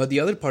 right? But the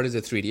other part is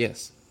the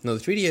 3DS. Now, the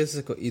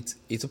 3DS,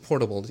 it's a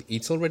portable.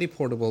 It's already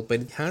portable,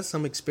 but it has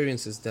some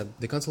experiences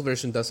that the console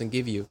version doesn't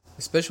give you,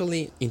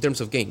 especially in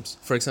terms of games.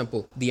 For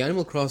example, the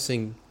Animal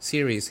Crossing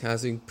series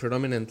has been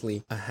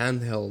predominantly a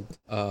handheld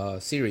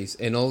series,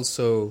 and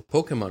also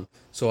Pokemon.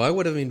 So I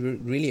would have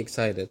been really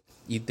excited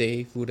if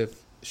they would have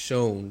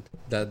shown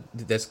that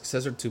the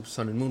successor to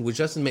Sun and Moon, which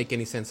doesn't make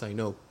any sense, I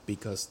know,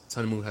 because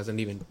Sun and Moon hasn't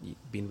even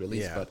been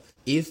released. Yeah. But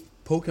if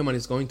Pokemon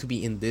is going to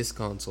be in this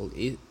console,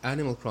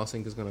 Animal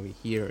Crossing is going to be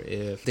here.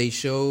 If they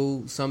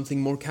show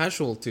something more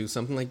casual to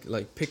something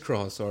like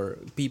Picross, or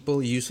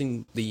people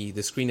using the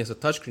screen as a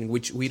touchscreen,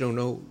 which we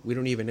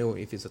don't even know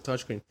if it's a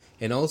touchscreen,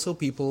 and also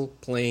people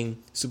playing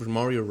Super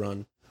Mario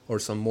Run or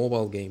some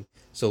mobile game.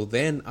 So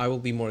then I will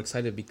be more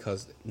excited,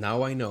 because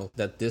now I know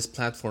that this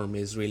platform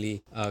is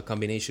really a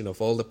combination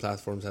of all the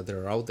platforms that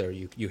are out there.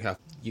 You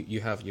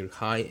have your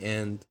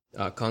high-end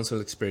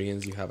console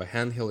experience, you have a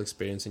handheld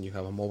experience, and you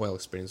have a mobile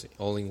experience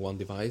all in one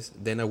device.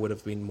 Then I would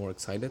have been more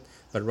excited.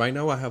 But right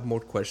now I have more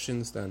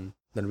questions than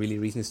really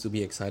reasons to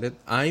be excited.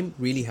 I'm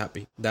really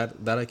happy. That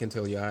I can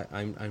tell you.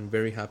 I'm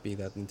very happy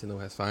that Nintendo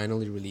has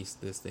finally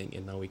released this thing,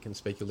 and now we can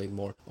speculate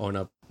more on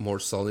a more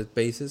solid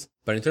basis.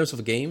 But in terms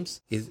of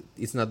games,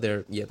 it's not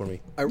there yet for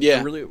me. I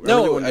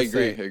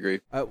agree.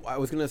 I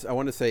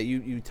wanted to say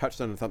you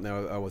touched on something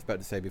I was about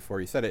to say before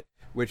you said it,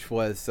 which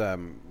was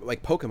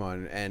like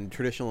Pokemon and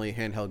traditionally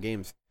handheld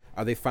games.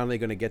 Are they finally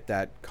going to get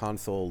that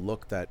console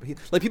look that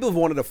like people have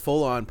wanted a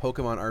full-on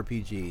Pokemon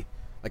RPG,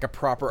 like a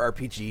proper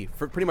RPG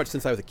for pretty much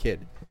since I was a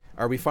kid?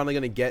 Are we finally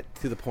going to get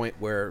to the point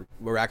where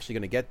we're actually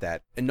going to get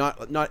that, and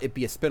not it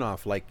be a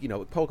spin-off? Like,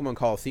 Pokemon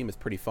Coliseum is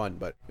pretty fun,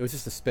 but it was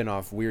just a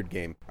spin-off weird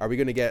game. Are we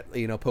going to get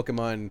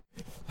Pokemon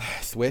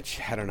Switch?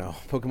 I don't know.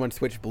 Pokemon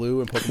Switch Blue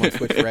and Pokemon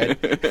Switch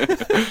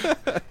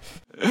Red.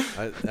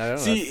 I don't know.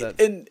 See,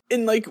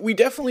 and like we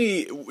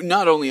definitely,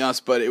 not only us,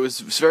 but it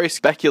was very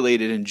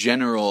speculated in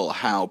general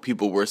how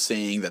people were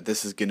saying that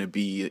this is going to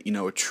be,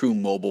 a true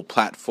mobile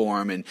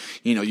platform, and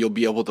you'll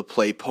be able to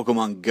play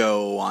Pokemon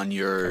Go on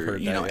your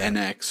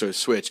NX or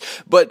Switch.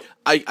 But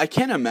I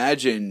can't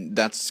imagine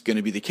that's going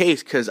to be the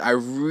case, because I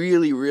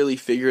really, really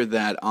figured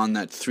that on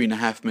that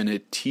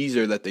 3.5-minute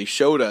teaser that they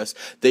showed us,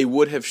 they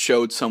would have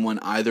showed someone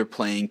either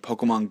playing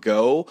Pokemon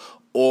Go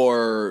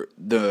or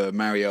the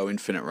Mario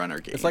Infinite Runner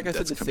game. It's like I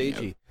said to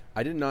Seiji,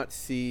 I did not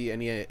see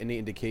any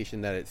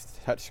indication that it's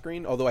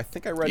touchscreen, although I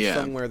think I read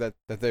somewhere that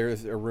there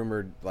is a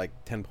rumored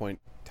 10-point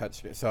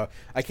touchscreen. So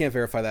I can't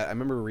verify that. I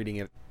remember reading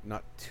it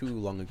not too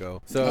long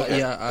ago. So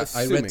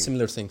I read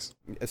similar things.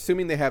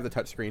 Assuming they have the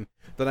touchscreen,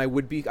 then I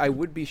would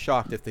be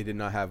shocked if they did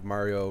not have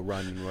Mario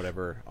Run and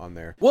whatever on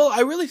there. Well,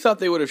 I really thought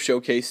they would have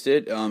showcased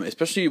it,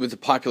 especially with the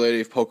popularity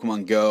of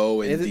Pokemon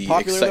Go and the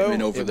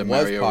excitement over the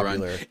Mario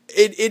Run.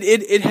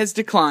 It has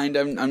declined.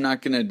 I'm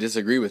not going to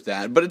disagree with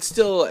that, but it's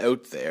still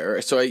out there.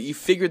 So you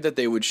figured that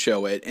they would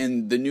show it,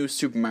 and the new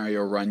Super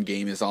Mario Run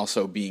game is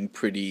also being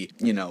pretty,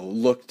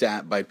 looked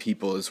at by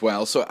people as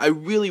well. So I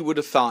really would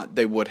have thought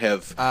they would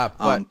have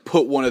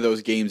put one of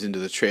those games into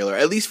the trailer,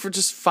 at least for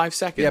just 5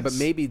 seconds. Yeah, but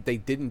maybe they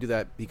didn't do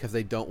that because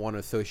they don't want to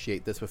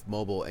associate this with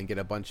mobile and get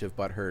a bunch of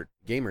butthurt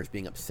gamers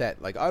being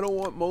upset. Like, I don't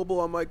want mobile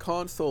on my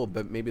console,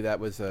 but maybe that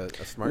was a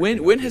smart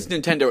thing. When has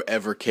Nintendo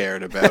ever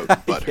cared about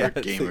butthurt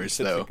gamers,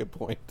 though? That's a good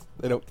point.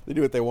 They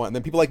do what they want, and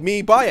then people like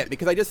me buy it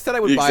because I just said I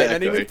would buy it and I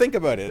didn't even think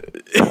about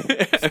it.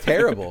 It's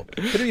terrible.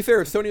 But to be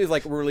fair, if Sony was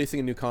like, we're releasing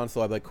a new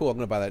console, I'd be like, cool, I'm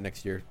going to buy that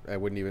next year. I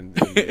wouldn't even...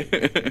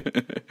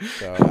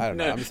 So, I don't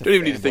know. No, don't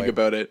even need to think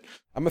about it.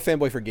 I'm a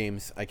fanboy for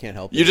games. I can't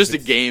help it. You're just a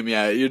game,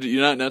 yeah.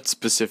 You're not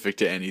specific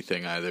to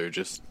anything either,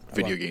 just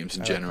video games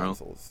in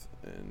general.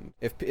 And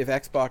if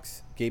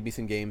Xbox gave me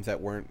some games that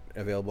weren't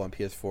available on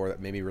PS4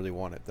 that made me really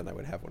want it, then I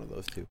would have one of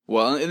those too.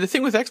 Well, and the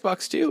thing with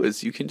Xbox too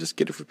is you can just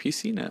get it for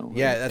PC now.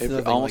 Yeah, that's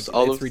another thing. Almost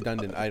all it's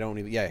redundant. I don't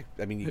even. Yeah,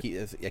 I mean,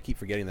 I keep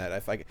forgetting that.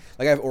 If I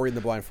have Ori and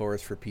the Blind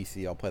Forest for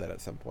PC, I'll play that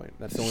at some point.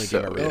 That's the only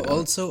game I really want.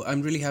 Also,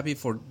 I'm really happy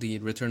for the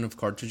return of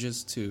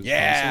cartridges to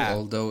console,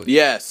 although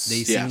they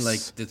seem like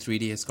the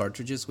 3DS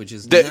cartridges, which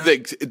is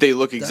they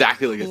look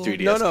exactly like a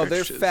 3DS. No,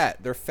 they're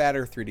fat. They're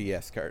fatter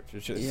 3DS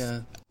cartridges. Yeah,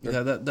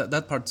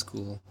 that part's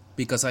cool.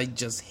 Because I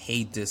just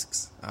hate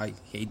discs. I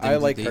hate them. I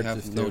like they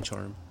have no too.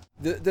 Charm.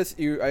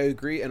 I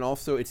agree, and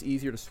also it's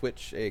easier to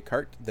switch a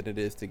cart than it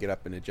is to get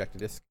up and eject a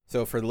disc.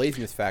 So for the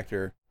laziness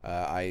factor,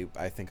 I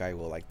think I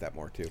will like that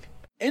more too.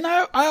 And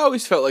I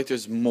always felt like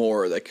there's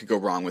more that could go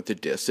wrong with the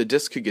disc. The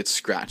disc could get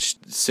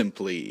scratched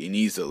simply and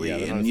easily. Yeah,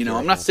 and,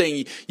 I'm not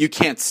saying you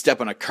can't step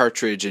on a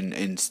cartridge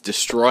and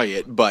destroy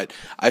it, but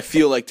I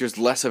feel like there's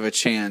less of a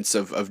chance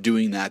of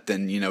doing that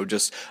than,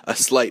 just a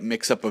slight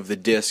mix-up of the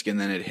disc, and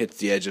then it hits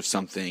the edge of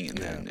something, and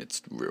then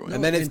it's ruined.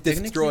 And then it's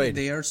destroyed.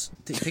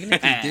 Technically,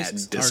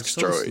 discs are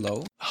so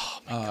slow. Oh,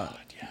 my God,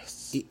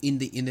 yes. In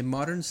the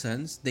modern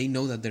sense, they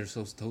know that they're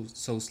so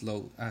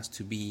slow as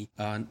to be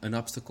an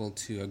obstacle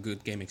to a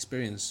good game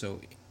experience. So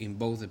in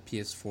both the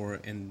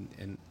PS4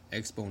 and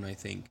Xbone, I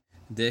think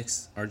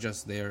discs are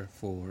just there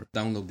for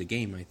download the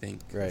game. I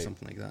think, or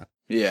something like that.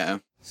 Yeah.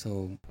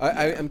 So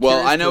I'm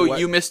well, I know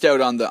you missed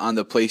out on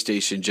the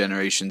PlayStation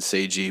generation,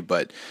 Seiji,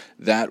 but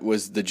that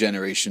was the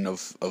generation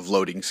of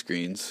loading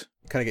screens.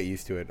 Kind of get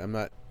used to it. I'm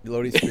not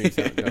loading screens.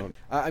 don't.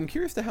 I'm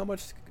curious to how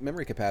much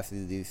memory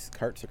capacity these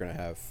carts are going to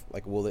have.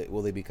 Like, will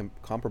they be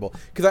comparable?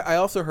 Because I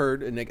also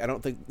heard, and I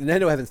don't think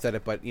Nintendo hasn't said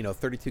it, but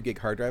 32 gig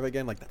hard drive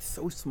again. Like, that's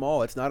so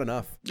small. It's not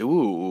enough.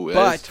 Ooh,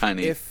 that's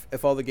tiny.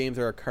 If all the games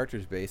are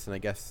cartridge based, then I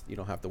guess you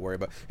don't have to worry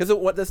about.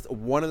 Because that's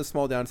one of the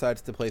small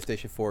downsides to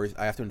PlayStation 4 is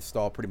I have to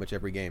install pretty much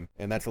every game,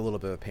 and that's a little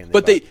bit of a pain.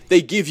 But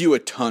they give you a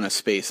ton of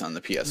space on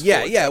the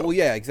PS4. Yeah. Well,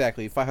 yeah,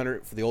 exactly.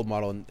 500 for the old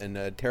model and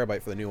a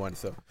terabyte for the new one.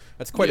 So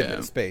that's quite a bit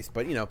of space.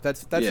 But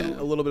that's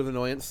a little bit of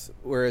annoyance.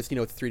 Whereas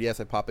with 3DS,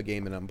 I pop a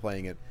game and I'm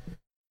playing it,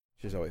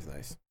 which is always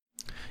nice.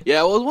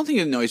 Yeah, well, one thing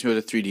that annoys me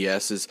about the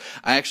 3DS is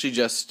I actually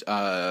just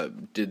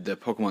did the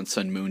Pokemon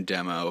Sun Moon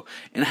demo,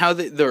 and how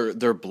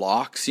their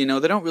blocks, they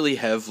don't really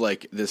have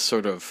like this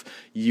sort of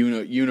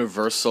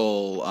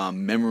universal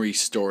memory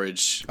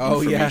storage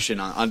information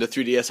on the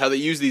 3DS. How they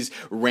use these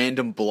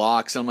random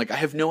blocks, and I'm like, I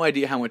have no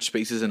idea how much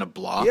space is in a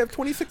block. You have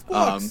 26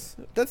 blocks.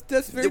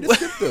 That's very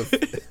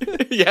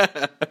descriptive.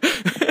 Yeah.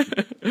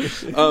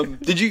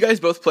 Did you guys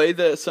both play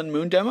the Sun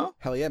Moon demo?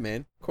 Hell yeah,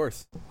 man. Of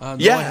course. No,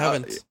 I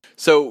haven't.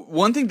 So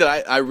one thing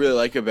that I really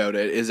like about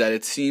it is that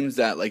it seems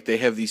that like they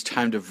have these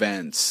timed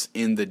events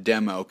in the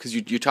demo, because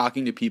you're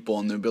talking to people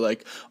and they'll be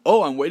like,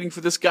 oh, I'm waiting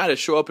for this guy to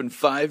show up in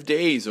 5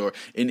 days, or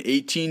in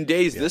 18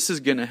 days this is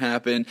going to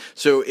happen.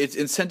 So it's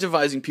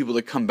incentivizing people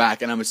to come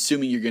back, and I'm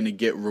assuming you're going to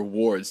get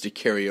rewards to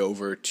carry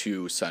over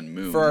to Sun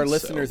Moon. For our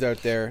listeners out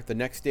there, the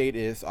next date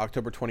is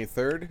October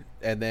 23rd,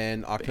 and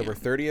then October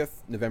 30th,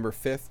 November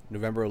 5th,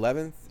 November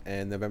 11th,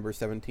 and November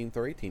 17th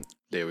or 18th.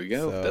 There we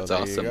go. So that's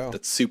awesome.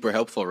 That's super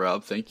helpful,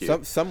 Rob. Thank you.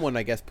 Someone,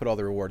 I guess, put all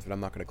the rewards, but I'm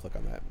not going to click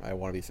on that. I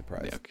want to be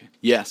surprised. Yeah, okay.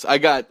 Yes, I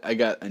got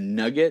a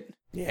nugget.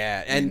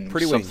 Yeah, and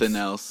pretty wings. Something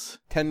else.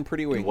 10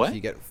 pretty wings. What?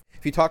 You get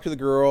if you talk to the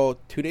girl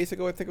 2 days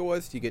ago, I think it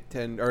was. You get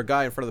 10, or a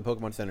guy in front of the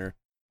Pokemon Center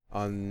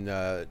on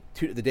the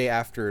day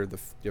after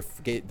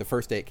the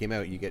first day it came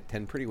out. You get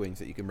 10 pretty wings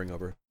that you can bring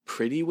over.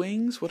 Pretty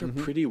wings? What are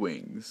pretty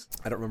wings?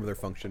 I don't remember their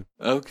function.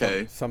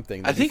 Okay.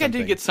 Something. I think I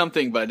did get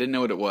something, but I didn't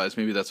know what it was.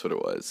 Maybe that's what it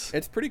was.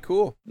 It's pretty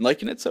cool.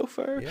 Liking it so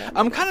far? Yeah.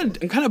 I'm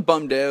kind of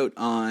bummed out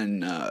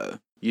on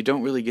you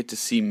don't really get to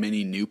see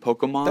many new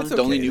Pokemon. That's okay,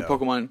 the only new though.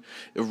 Pokemon,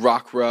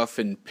 Rockruff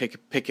and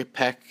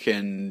Pick-a-Peck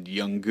and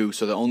Young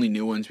Goose are the only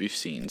new ones we've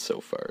seen so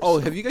far. Oh,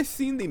 so. Have you guys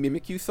seen the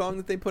Mimikyu song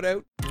that they put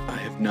out? I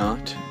have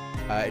not.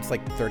 It's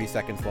like 30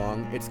 seconds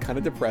long. It's kind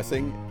of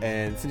depressing,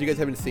 and since you guys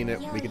haven't seen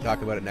it, we can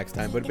talk about it next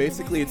time. But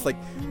basically, it's like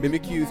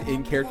Mimikyu's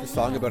in-character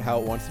song about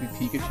how it wants to be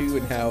Pikachu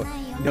and how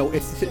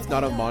it's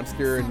not a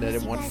monster and that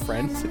it wants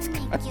friends. It's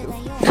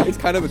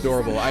kind of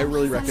adorable. I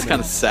really recommend. It's kind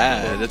of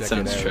sad. That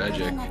sounds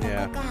tragic.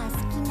 Yeah.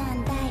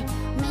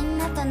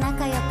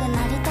 仲良く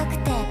なりたく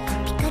て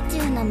ピカチ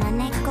ュウの真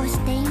似っこし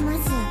ていま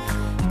す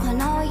こ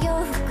のお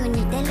洋服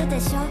似てるで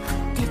しょ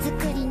手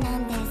作りな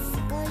んで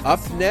す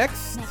Up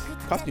next,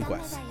 Costume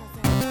Quest.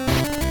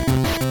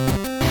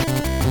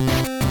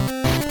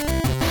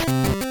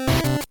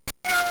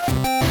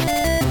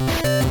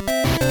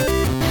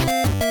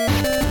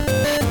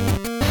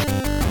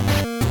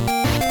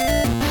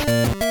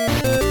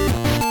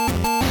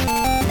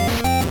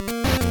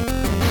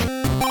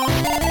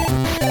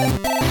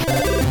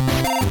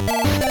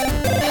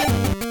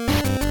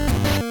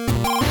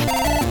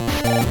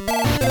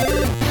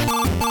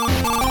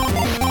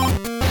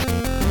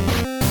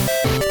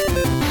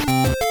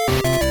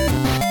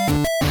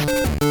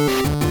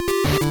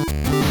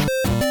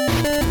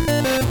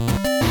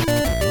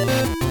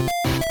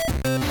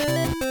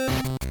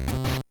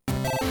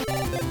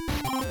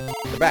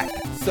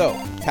 So,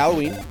 it's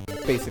Halloween,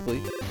 basically,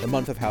 the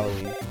month of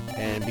Halloween,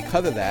 and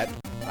because of that,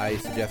 I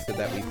suggested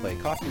that we play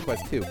Costume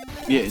Quest 2.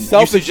 Yeah,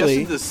 Selfishly,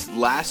 you suggested this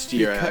last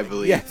year, I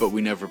believe, yes. but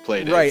we never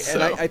played it. Right,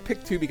 so. and I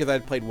picked 2 because I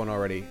had played 1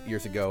 already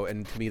years ago,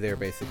 and to me they're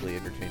basically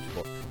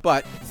interchangeable.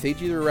 But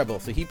Seiji the Rebel,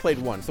 so he played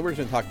 1, so we're just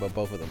going to talk about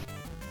both of them.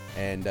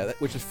 And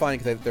which is fine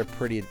because they're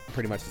pretty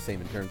much the same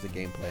in terms of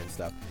gameplay and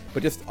stuff.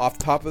 But just off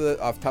top of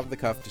the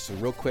cuff, just a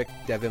real quick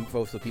dev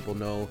info so people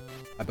know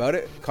about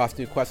it.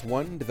 Costume Quest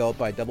 1, developed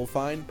by Double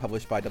Fine,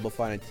 published by Double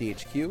Fine and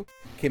THQ,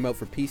 came out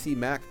for PC,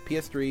 Mac,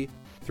 PS3,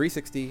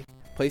 360,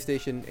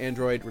 PlayStation,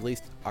 Android,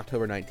 released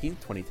October 19th,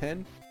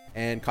 2010.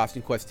 And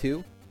Costume Quest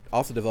 2,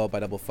 also developed by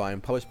Double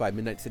Fine, published by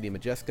Midnight City and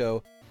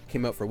Majesco.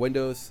 Came out for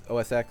Windows,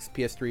 OS X,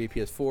 PS3,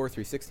 PS4,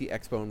 360,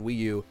 Xbox, and Wii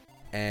U,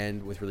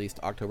 and was released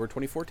October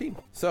 2014.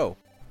 So,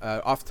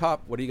 off the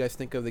top, what do you guys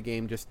think of the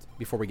game just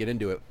before we get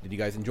into it? Did you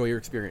guys enjoy your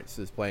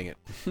experiences playing it?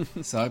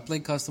 So I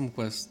played Custom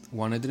Quest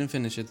 1. I didn't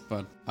finish it,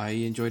 but I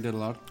enjoyed it a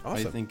lot.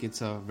 Awesome. I think it's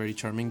a very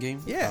charming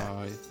game. Yeah.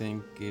 I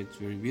think it's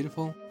very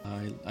beautiful.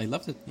 I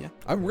loved it, yeah.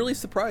 I'm really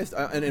surprised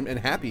and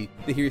happy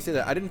to hear you say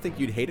that. I didn't think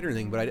you'd hate it or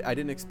anything, but I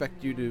didn't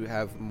expect you to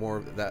have more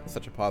of that,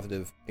 such a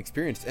positive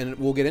experience. And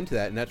we'll get into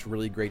that, and that's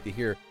really great to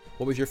hear.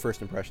 What was your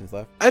first impressions,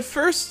 Lev? At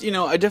first,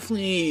 I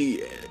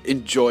definitely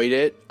enjoyed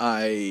it.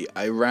 I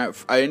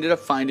ended up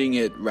finding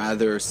it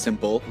rather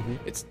simple. Mm-hmm.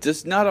 It's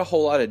just not a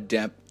whole lot of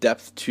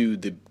depth to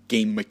the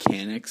game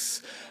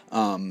mechanics.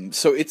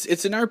 So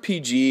it's an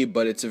RPG,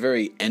 but it's a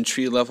very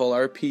entry-level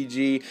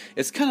RPG.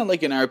 It's kind of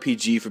like an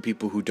RPG for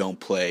people who don't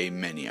play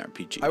many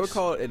RPGs. I would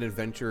call it an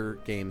adventure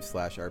game /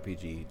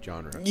 RPG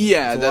genre.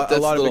 Yeah, so that's a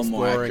lot a of little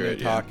more exploring accurate,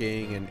 and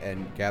talking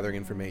and gathering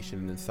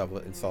information and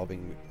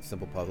solving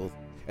simple puzzles.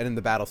 And then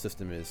the battle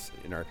system is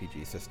an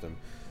RPG system.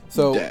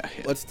 So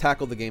let's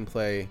tackle the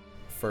gameplay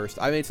first.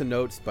 I made some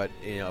notes, but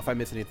if I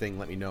miss anything,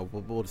 let me know.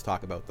 We'll just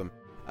talk about them.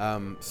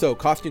 So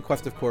Costume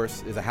Quest, of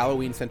course, is a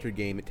Halloween-centered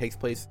game. It takes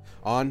place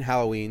on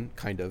Halloween,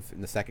 kind of.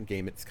 In the second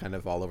game, it's kind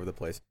of all over the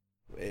place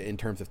in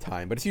terms of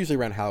time, but it's usually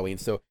around Halloween.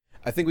 So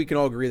I think we can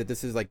all agree that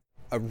this is like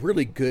a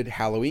really good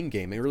Halloween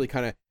game. It really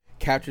kind of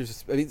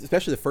captures,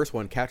 especially the first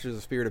one, captures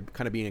the spirit of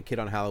kind of being a kid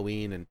on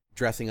Halloween and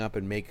dressing up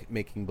and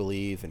making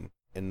believe and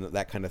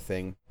that kind of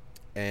thing.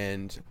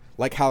 And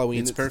like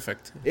Halloween, it's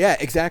perfect. Yeah,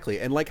 exactly.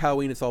 And like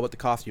Halloween, it's all about the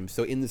costumes.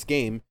 So in this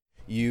game,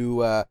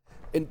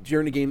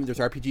 during the game, there's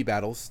RPG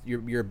battles.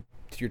 Your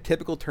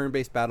typical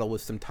turn-based battle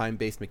with some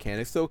time-based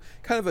mechanics. So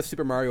kind of a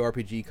Super Mario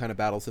RPG kind of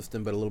battle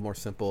system, but a little more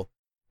simple.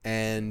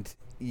 And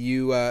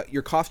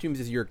your costumes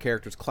is your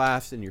character's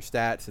class and your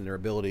stats and their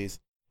abilities.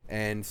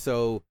 And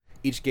so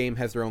each game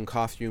has their own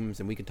costumes,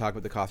 and we can talk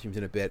about the costumes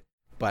in a bit.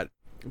 But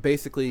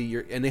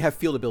basically, and they have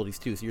field abilities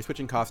too. So you're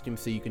switching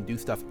costumes so you can do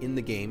stuff in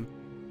the game.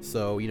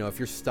 So, if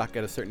you're stuck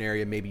at a certain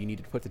area, maybe you need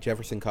to put the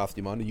Jefferson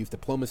costume on to use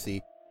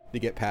diplomacy to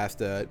get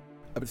past a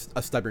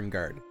stubborn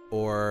guard,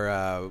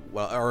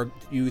 or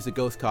use a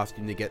ghost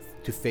costume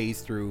to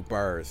phase through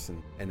bars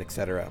and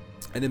etc.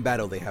 And in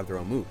battle, they have their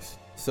own moves.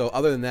 So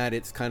other than that,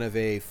 it's kind of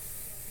a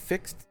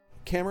fixed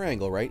camera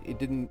angle, right?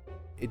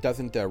 It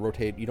doesn't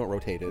rotate. You don't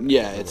rotate it.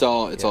 Yeah, it's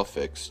all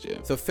fixed. Yeah.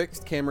 So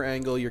fixed camera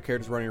angle. Your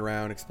character's running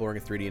around exploring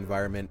a 3D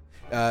environment.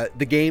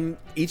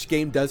 Each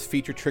game does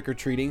feature trick or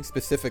treating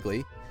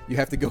specifically. You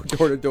have to go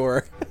door to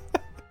door.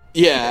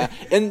 Yeah,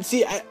 and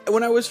see,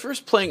 when I was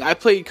first playing, I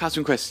played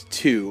Costume Quest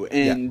 2,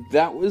 and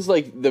that was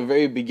like the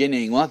very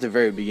beginning. Well, not the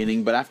very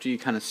beginning, but after you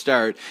kind of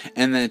start,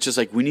 and then it's just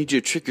like, we need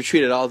you to trick or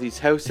treat at all these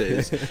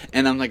houses.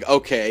 And I'm like,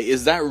 okay,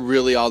 is that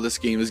really all this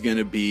game is going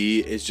to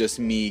be? Is just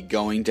me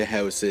going to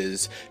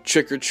houses,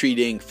 trick or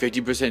treating,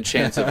 50%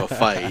 chance of a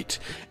fight,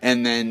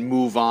 and then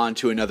move on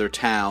to another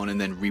town and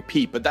then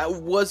repeat. But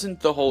that wasn't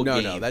the whole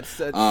game. No, that's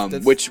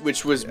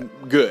which was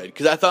good,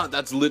 because I thought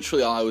that's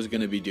literally all I was going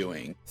to be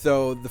doing.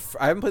 So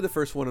I haven't played the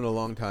first one in a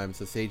long time,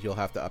 so Sage, you'll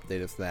have to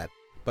update us that.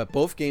 But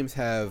both games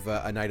have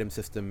an item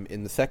system.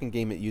 In the second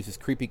game, it uses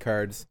creepy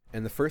cards,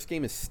 and the first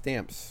game is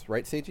stamps,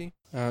 right, Seiji?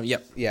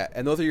 Yep. Yeah,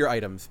 and those are your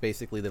items.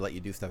 Basically, they let you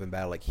do stuff in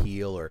battle, like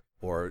heal,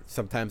 or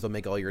sometimes they'll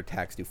make all your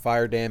attacks do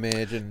fire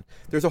damage, and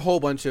there's a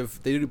whole bunch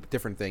of, they do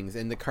different things,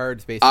 and the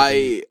cards basically...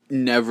 I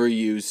never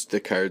used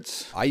the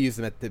cards. I used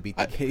them to beat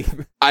the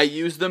game. I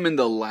used them in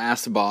the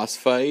last boss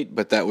fight,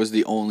 but that was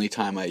the only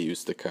time I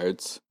used the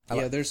cards.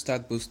 Yeah, they're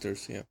stat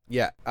boosters, yeah.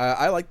 Yeah,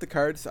 I like the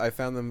cards. I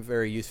found them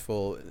very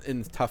useful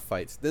in tough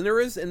fights. Then there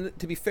is, and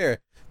to be fair,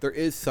 there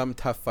is some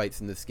tough fights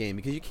in this game,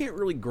 because you can't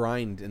really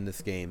grind in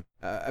this game.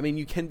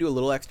 You can do a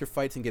little extra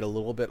fights and get a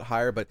little bit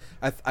higher, but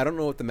I don't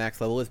know what the max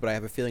level is, but I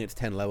have a feeling it's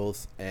 10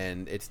 levels,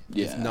 and it's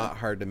not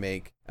hard to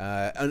make.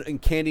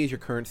 And candy is your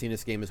currency in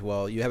this game as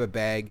well. You have a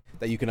bag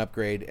that you can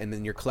upgrade, and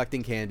then you're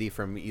collecting candy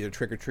from either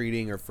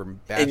trick-or-treating or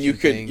from bashing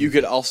And you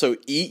could also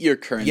eat your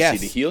currency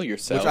to heal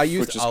yourself, which I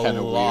used which is kind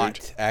of lot,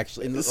 weird.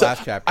 Actually, in the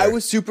last chapter. I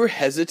was super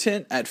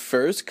hesitant at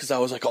first, because I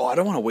was like, I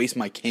don't want to waste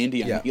my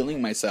candy on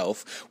healing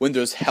myself when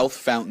there's health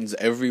fountains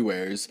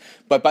everywhere.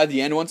 But by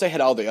the end, once I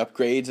had all the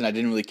upgrades and I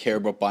didn't really care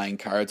about buying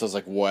cards, I was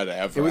like,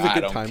 whatever, it was a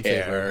good I time don't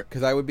care. saver,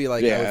 because I would be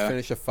like, I would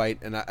finish a fight,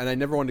 and I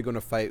never wanted to go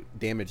into fight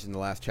damaged in the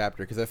last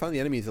chapter, because I found the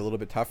enemies a little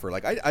bit tougher.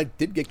 Like, I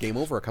did get game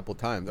over a couple of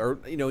times, or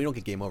you don't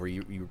get game over,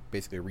 you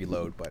basically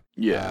reload. But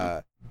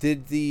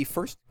did the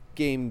first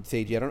game,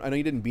 Seiji, I know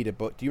you didn't beat it,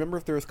 but do you remember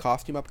if there was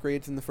costume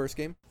upgrades in the first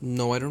game?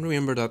 No, I don't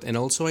remember that, and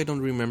also I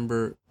don't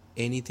remember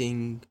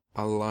anything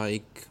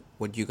like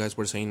what you guys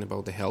were saying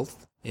about the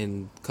health.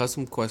 In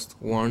Custom Quest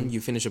 1, you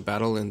finish a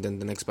battle, and then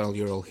the next battle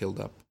you're all healed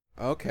up.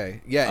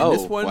 Okay, yeah, in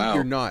this one,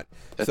 you're not.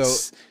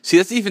 That's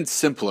even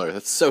simpler.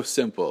 That's so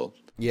simple.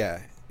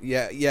 Yeah,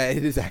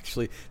 it is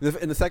actually.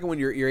 In the second one,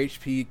 your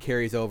HP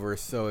carries over,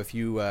 so if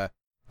you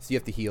So you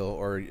have to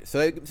heal,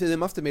 so they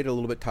must have made it a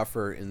little bit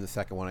tougher in the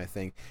second one, I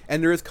think.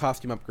 And there is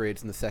costume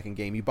upgrades in the second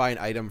game. You buy an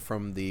item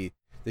from the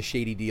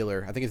Shady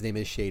dealer. I think his name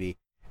is Shady.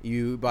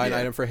 You buy an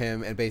item for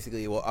him, and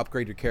basically it will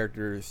upgrade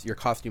your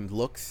costume's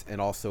looks and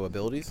also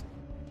abilities,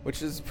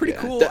 which is pretty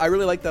cool. I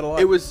really like that a lot.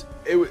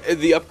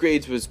 The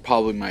upgrades was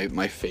probably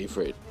my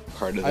favorite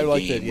part of the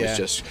game. Was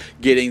just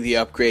getting the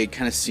upgrade,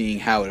 kind of seeing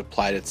how it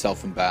applied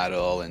itself in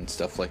battle and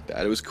stuff like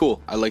that. It was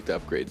cool. I like the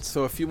upgrades.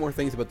 So a few more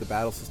things about the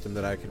battle system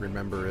that I can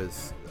remember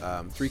is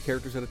 3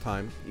 characters at a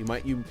time.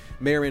 You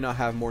may or may not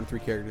have more than 3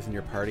 characters in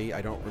your party.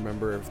 I don't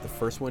remember if the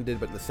first one did,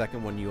 but the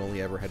second one you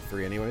only ever had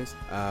 3 anyways.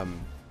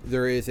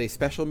 There is a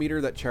special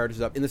meter that charges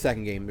up in the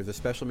second game. There's a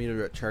special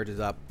meter that charges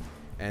up,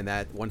 and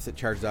that once it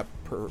charges up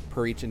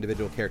per each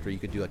individual character, you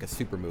could do like a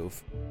super move.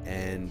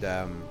 And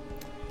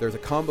there's a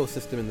combo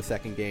system in the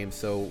second game.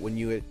 So when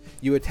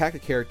you attack a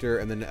character,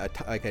 and then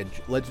like a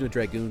Legend of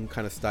Dragoon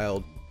kind of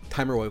styled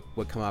timer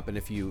would come up, and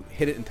if you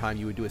hit it in time,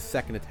 you would do a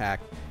second attack,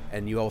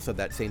 and you also have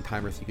that same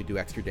timer, so you could do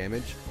extra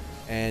damage.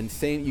 And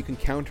you can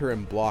counter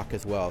and block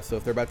as well. So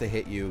if they're about to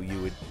hit you, you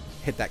would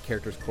hit that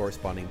character's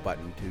corresponding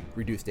button to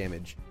reduce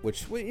damage,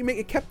 which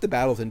it kept the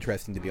battles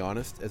interesting, to be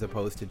honest, as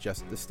opposed to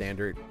just the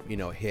standard,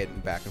 hit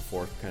and back and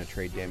forth kind of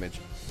trade damage.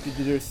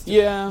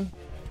 Yeah.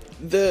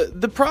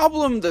 The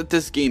problem that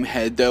this game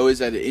had, though, is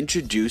that it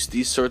introduced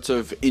these sorts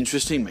of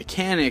interesting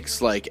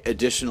mechanics like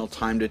additional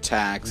timed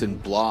attacks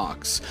and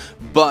blocks.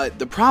 But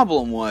the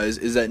problem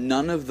is that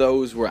none of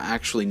those were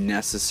actually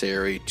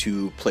necessary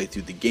to play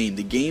through the game.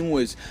 The game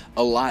was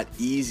a lot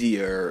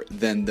easier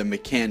than the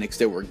mechanics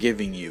that we're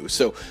giving you.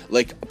 So,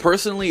 like,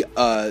 personally,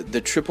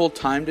 the triple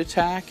timed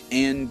attack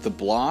and the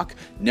block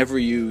never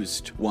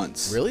used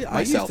once. Really? Myself,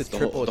 I used the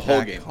triple attack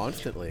whole game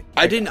constantly.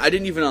 I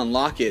didn't even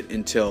unlock it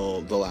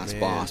until the last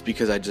boss,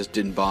 because I just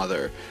didn't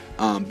bother.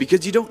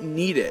 Because you don't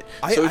need it.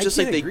 So it's just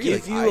like they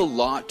give you a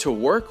lot to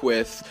work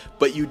with,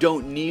 but you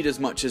don't need as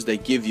much as they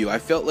give you. I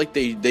felt like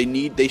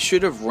they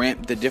should have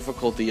ramped the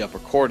difficulty up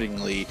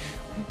accordingly,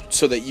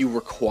 so that you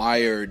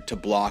required to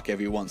block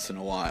every once in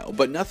a while.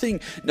 But nothing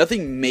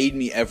made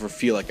me ever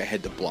feel like I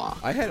had to block.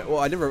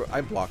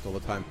 I blocked all the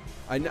time.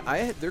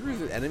 There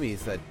was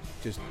enemies that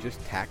just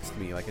taxed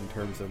me, like in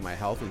terms of my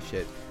health and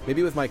shit.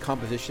 Maybe with my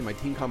composition, my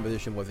team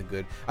composition wasn't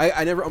good.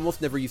 I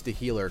almost never used a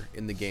healer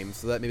in the game,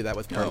 so maybe that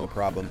was part of the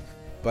problem.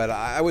 But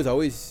I was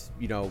always,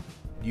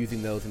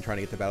 using those and trying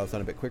to get the battles done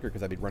a bit quicker,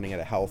 because I'd be running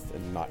out of health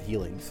and not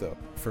healing. So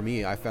for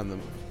me, I found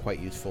them quite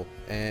useful.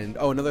 And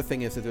another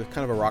thing is that there's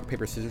kind of a rock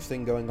paper scissors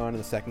thing going on in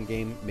the second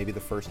game, maybe the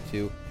first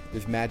 2.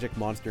 There's magic,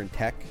 monster, and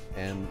tech,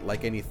 and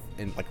like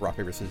rock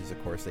paper scissors,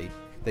 of course,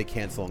 they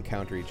cancel and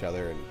counter each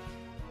other, and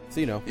so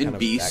in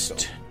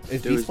Beast.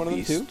 Is Beast one of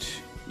them too?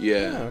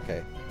 Yeah. Oh,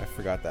 okay. I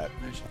forgot that.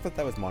 I thought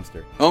that was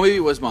Monster. Oh, maybe it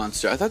was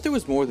Monster. I thought there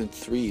was more than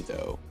 3,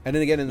 though. And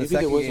then again, in the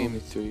second game, there was only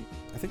 3.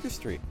 I think there's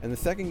 3. In the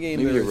second game,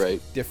 maybe there's you're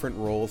right. different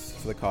roles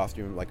for the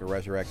costume, like a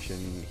resurrection,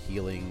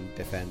 healing,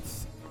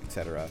 defense,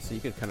 etc. So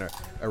you could kind of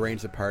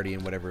arrange the party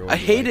in whatever way. I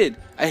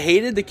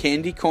hated the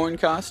candy corn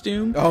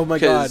costume. Oh my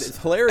god, it's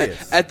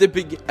hilarious.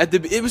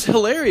 It was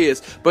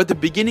hilarious, but at the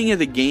beginning of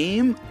the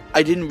game,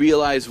 I didn't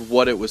realize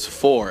what it was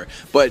for.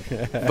 But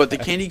the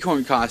candy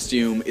corn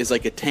costume is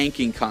like a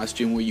tanking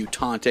costume where you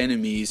taunt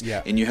enemies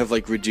and you have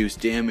like reduced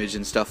damage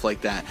and stuff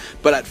like that.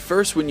 But at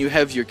first, when you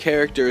have your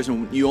characters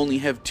and you only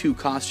have 2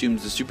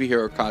 costumes, the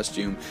superhero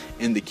costume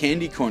and the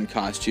candy corn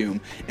costume,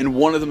 and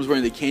one of them is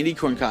wearing the candy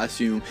corn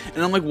costume,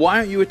 and I'm like, why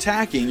aren't you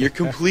attacking? You're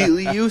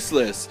completely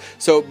useless.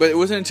 But it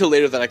wasn't until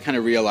later that I kind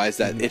of realized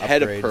that it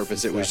had a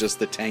purpose. It was just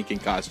the tanking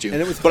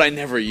costume. But I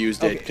never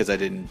used it because I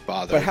didn't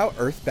bother. But how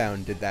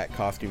Earthbound did that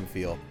costume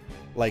feel?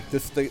 Like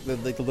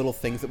the little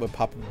things that would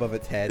pop above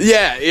its head.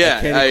 Yeah,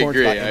 I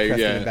agree. Not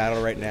interested in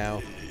battle right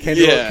now.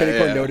 Candy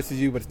Corn notices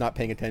you, but it's not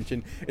paying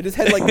attention. It just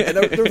had like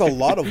there was a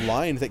lot of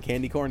lines that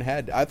Candy Corn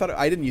had. I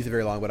didn't use it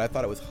very long, but I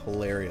thought it was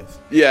hilarious.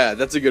 Yeah,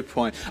 that's a good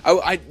point.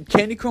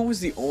 Candy Corn was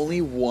the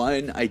only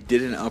one I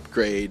didn't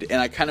upgrade,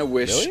 and I kind of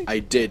wish I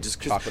did, just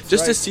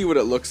to see what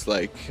it looks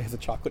like. It has a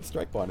chocolate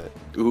stripe on it.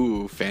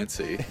 Ooh,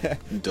 fancy,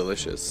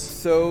 delicious.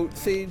 So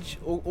Sage,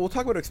 we'll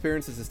talk about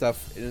experiences and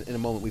stuff in a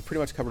moment. We've pretty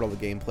much covered all the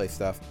gameplay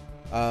stuff.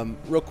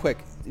 Real quick,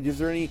 is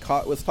there any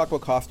let's talk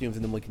about costumes,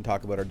 and then we can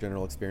talk about our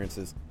general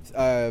experiences.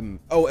 And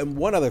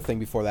one other thing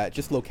before that,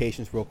 just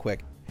locations real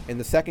quick. In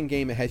the second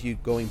game, it has you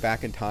going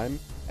back in time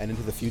and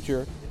into the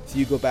future. So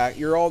you go back,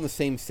 you're all in the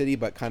same city,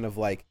 but kind of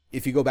like,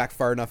 if you go back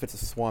far enough, it's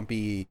a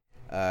swampy,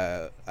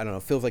 I don't know,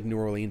 feels like New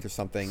Orleans or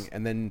something.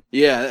 And then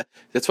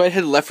that's why it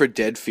had Left 4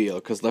 Dead feel,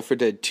 because Left 4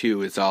 Dead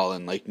 2 is all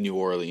in like New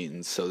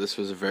Orleans, so this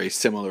was a very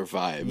similar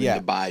vibe in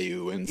the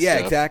bayou and stuff. Yeah,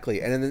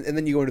 exactly. And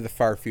then you go into the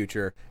far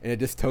future in a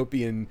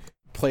dystopian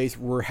place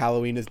where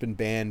Halloween has been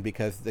banned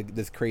because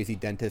this crazy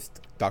dentist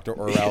Dr.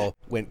 Orwell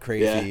went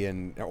crazy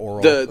and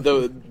oral.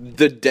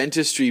 The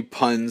dentistry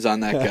puns on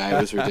that guy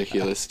was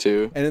ridiculous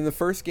too. And in the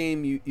first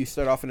game, you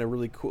start off in a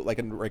really cool, like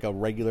a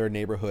regular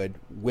neighborhood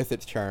with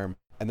its charm.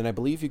 And then I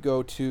believe you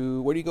go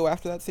to, where do you go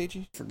after that,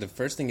 Seiji? For the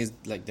first thing is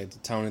like the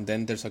town, and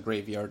then there's a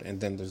graveyard, and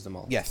then there's the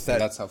mall. Yes,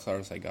 And that's how far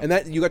as I got. And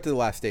that you got to the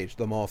last stage.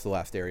 The mall is the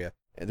last area.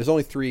 And there's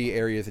only 3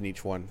 areas in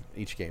each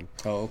game.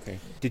 Oh, okay.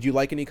 Did you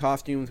like any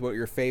costumes? What were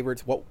your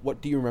favorites?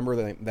 What do you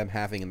remember them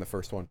having in the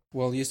first one?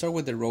 Well, you start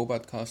with the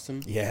robot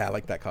costume. Yeah, I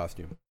like that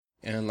costume.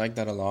 And I like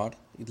that a lot.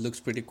 It looks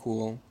pretty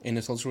cool, and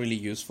it's also really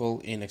useful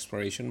in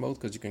exploration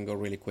mode because you can go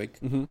really quick.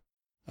 Mm-hmm.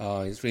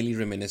 It's really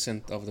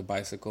reminiscent of the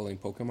bicycle in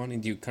Pokemon,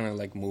 and you kind of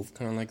like move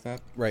kind of like that.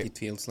 Right. It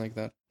feels like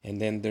that. And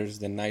then there's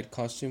the night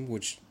costume,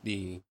 which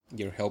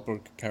your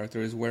helper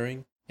character is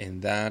wearing,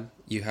 and that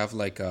you have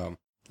like a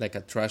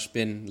trash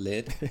bin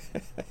lid,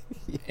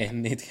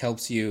 and it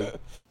helps you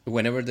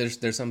whenever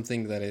there's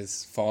something that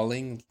is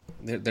falling.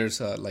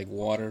 There's like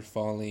water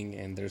falling,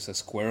 and there's a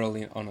squirrel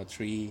on a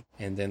tree,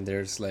 and then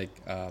there's like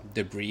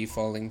debris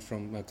falling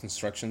from a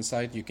construction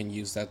site. You can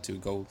use that to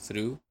go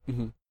through.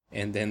 Mm-hmm.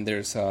 And then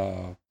there's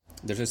a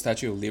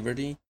Statue of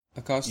Liberty,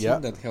 a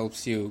costume that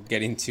helps you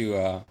get into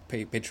a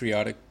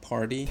patriotic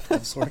party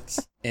of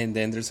sorts. And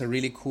then there's a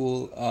really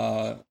cool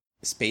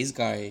space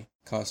guy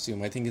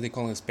costume. I think they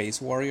call it a Space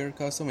Warrior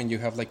costume, and you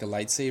have like a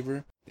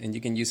lightsaber, and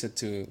you can use it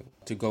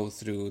to go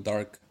through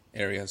dark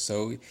areas.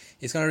 So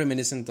it's kind of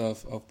reminiscent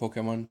of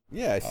Pokemon.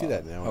 Yeah, I see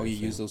that now. How you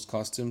use those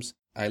costumes.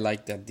 I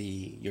like that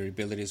your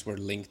abilities were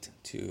linked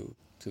to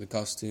the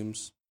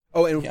costumes.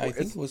 Oh, and yeah, I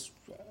think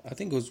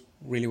it was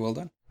really well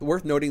done.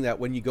 Worth noting that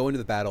when you go into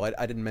the battle,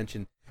 I didn't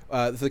mention,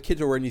 the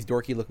kids are wearing these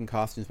dorky looking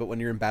costumes, but when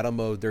you're in battle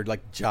mode, they're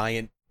like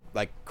giant,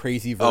 like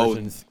crazy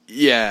versions. Oh,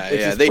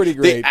 yeah.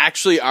 They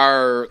actually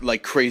are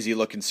like crazy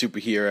looking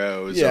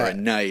superheroes or a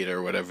knight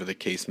or whatever the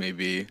case may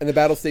be. And the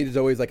battle stage is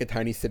always like a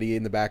tiny city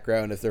in the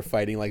background as they're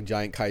fighting like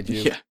giant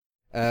kaiju.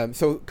 Yeah.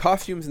 So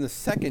costumes in the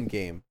second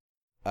game,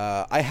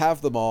 I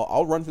have them all.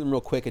 I'll run through them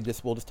real quick and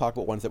we'll just talk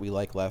about ones that we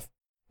like left.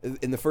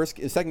 In the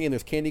second game,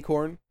 there's Candy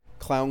Corn,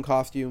 Clown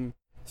Costume,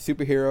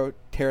 Superhero,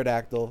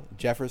 Pterodactyl,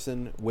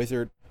 Jefferson,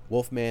 Wizard,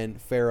 Wolfman,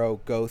 Pharaoh,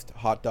 Ghost,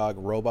 Hot Dog,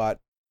 Robot,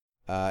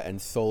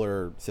 and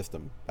Solar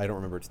System. I don't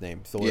remember its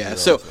name. Solar Hero,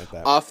 so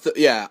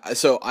like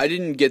so I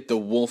didn't get the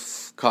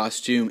wolf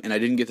costume and I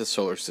didn't get the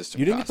Solar System.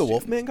 You didn't costume. get the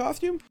Wolfman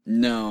costume?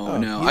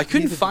 No. I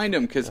couldn't find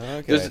him because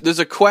there's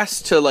a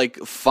quest to like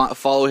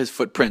follow his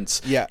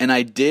footprints. Yeah, and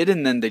I did,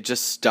 and then they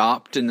just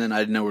stopped, and then I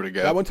didn't know where to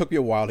go. That one took me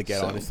a while to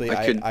get. Honestly,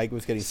 I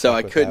was getting so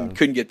I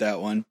couldn't get that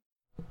one.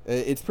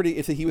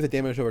 He was a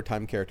damage over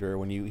time character.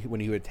 When he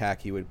would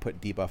attack, he would put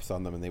debuffs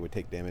on them and they would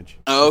take damage.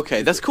 Oh,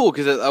 okay, that's cool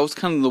because that was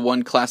kind of the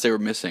one class they were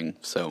missing.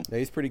 So yeah,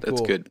 he's pretty cool.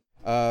 That's good.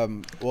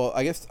 Well,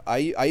 I guess I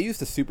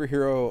used the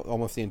superhero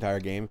almost the entire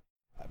game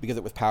because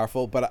it was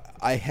powerful, but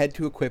I had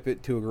to equip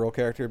it to a girl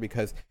character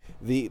because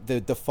the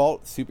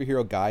default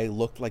superhero guy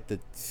looked like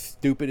the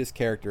stupidest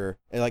character.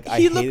 And like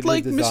he looked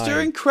like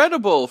Mr.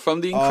 Incredible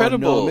from The Incredibles.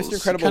 No, Mr.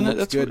 Incredible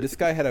looks good. This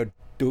guy had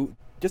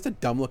just a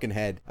dumb looking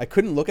head. I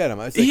couldn't look at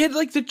him. He had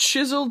like the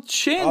chiseled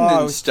chin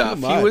and stuff.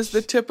 He was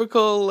the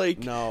typical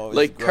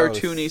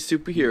cartoony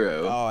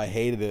superhero. Oh, I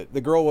hated it.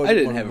 The girl was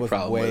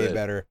way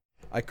better.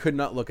 I could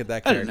not look at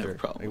that character. I didn't have a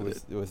problem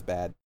with it was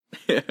bad.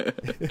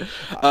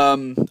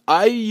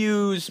 I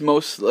use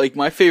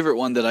my favorite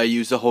one that I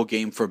used the whole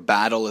game for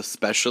battle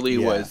especially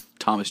was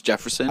Thomas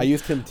Jefferson. I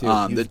used him too.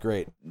 He was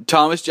great.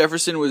 Thomas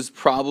Jefferson was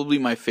probably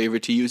my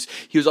favorite to use.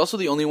 He was also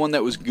the only one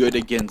that was good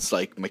against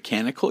like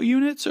mechanical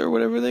units or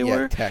whatever they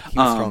were. Tech. He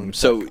was strong.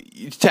 So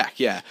tech,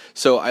 yeah.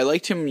 So I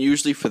liked him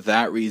usually for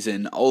that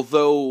reason.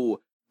 Although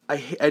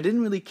I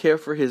didn't really care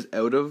for his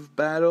out of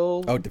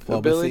battle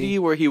ability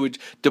where he would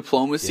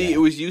diplomacy. Yeah. It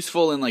was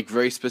useful in like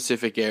very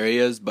specific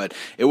areas, but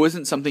it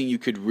wasn't something you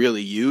could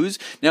really use.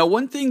 Now,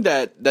 one thing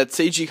that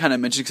Seiji kind of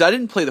mentioned, because I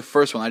didn't play the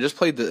first one, I just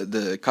played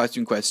the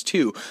Costume Quest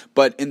 2,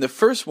 but in the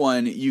first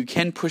one, you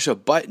can push a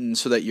button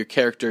so that your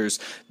characters,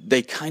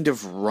 they kind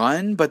of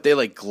run, but they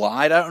like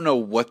glide. I don't know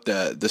what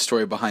the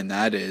story behind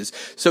that is.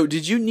 So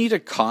did you need a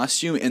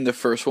costume in the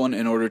first one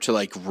in order to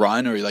like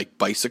run or like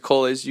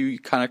bicycle as you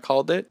kind of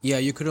called it? Yeah,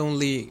 you could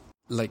only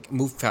like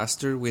move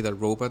faster with a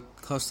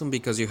robot costume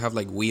because you have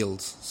like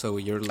wheels, so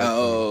you're like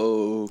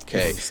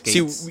okay.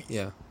 See,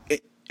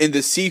 in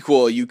the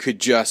sequel you could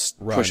just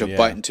push a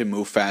button to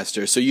move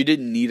faster, so you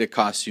didn't need a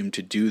costume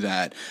to do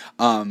that.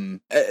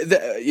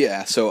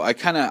 So I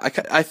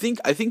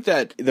think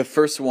that the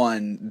first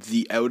one,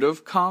 the out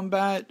of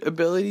combat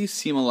abilities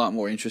seem a lot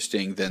more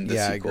interesting than the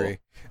sequel. I agree.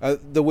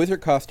 The wizard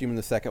costume in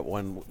the second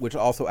one, which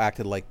also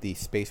acted like the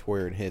Space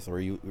Warrior in his, where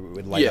you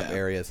would light up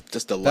areas.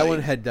 Just a light. That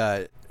one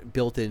had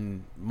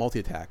built-in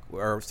multi-attack,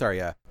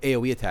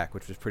 AoE attack,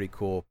 which was pretty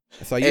cool.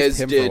 So I used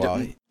him for a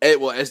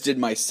while. As did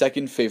my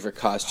second favorite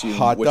costume,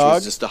 which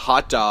was just a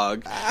hot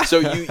dog. So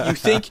you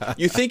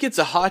think it's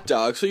a hot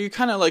dog, so you're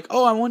kind of like,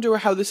 oh, I wonder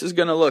how this is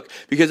gonna look.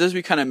 Because as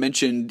we kind of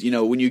mentioned,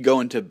 when you go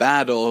into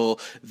battle,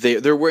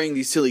 they're wearing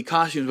these silly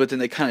costumes, but then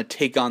they kind of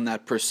take on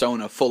that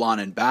persona full on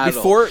in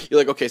battle. You're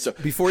like, okay, so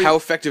how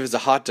effective is a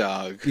hot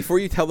dog? Before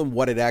you tell them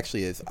what it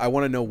actually is, I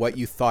want to know what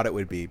you thought it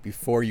would be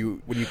when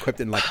you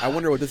equipped it. And like, I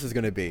wonder what this is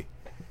gonna be.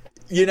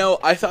 You know,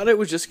 I thought it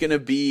was just going to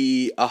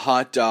be a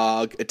hot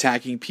dog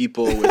attacking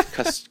people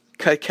with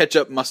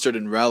ketchup, mustard,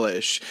 and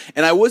relish.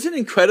 And I wasn't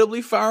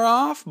incredibly far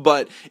off,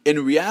 but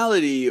in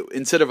reality,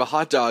 instead of a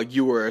hot dog,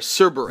 you were a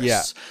Cerberus.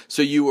 Yeah.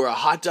 So you were a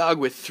hot dog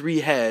with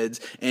 3 heads,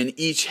 and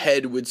each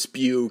head would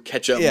spew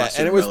ketchup, Yeah, mustard,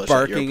 and it was relish at your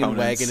barking and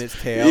opponents. wagging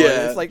its tail. Yeah.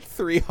 And it's like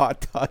 3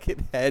 hot dog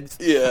heads.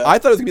 Yeah. I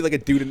thought it was gonna be like a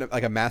dude in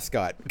like a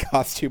mascot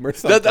costume or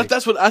something.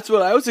 That's what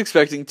I was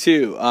expecting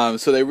too.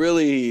 So they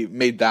really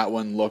made that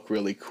one look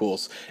really cool.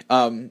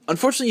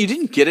 Unfortunately, you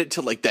didn't get it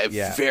till like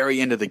the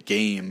very end of the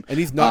game, and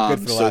he's not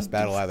good for the last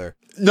battle either.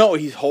 No,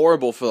 he's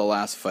horrible for the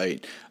last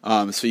fight.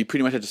 So you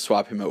pretty much had to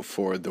swap him out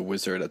for the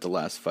wizard at the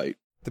last fight.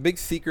 The big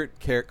secret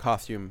carrot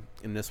costume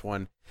in this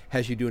one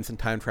has you doing some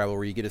time travel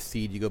where you get a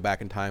seed, you go back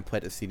in time,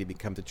 plant a seed, it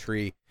becomes a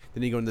tree.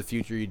 Then you go into the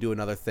future, you do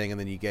another thing, and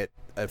then you get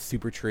a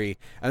super tree.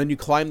 And then you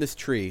climb this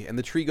tree, and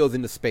the tree goes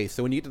into space.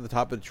 So when you get to the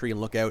top of the tree and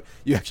look out,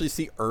 you actually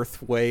see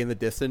Earth way in the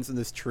distance, and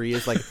this tree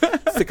is like,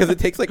 because it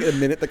takes like a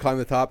minute to climb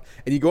the top,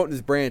 and you go out in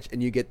this branch,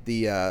 and you get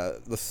the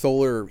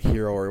solar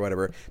hero or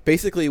whatever.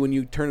 Basically, when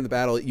you turn in the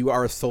battle, you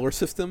are a solar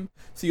system.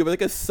 So you have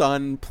like a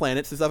sun,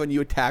 planets and stuff, and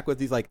you attack with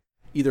these like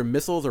either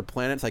missiles or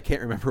planets. I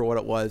can't remember what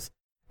it was.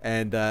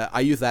 And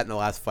I used that in the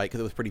last fight because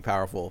it was pretty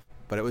powerful.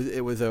 But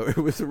it was a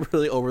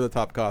really over the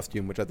top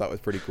costume, which I thought was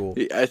pretty cool.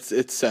 Yeah,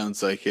 it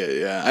sounds like it.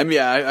 Yeah, I mean,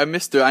 I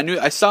missed it. I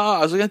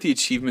was looking at the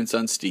achievements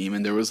on Steam,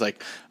 and there was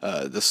like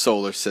the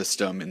solar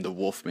system and the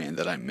Wolfman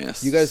that I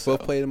missed. You guys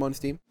both played them on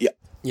Steam? Yeah.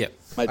 Yeah.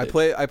 I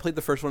played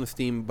the first one on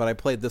Steam, but I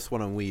played this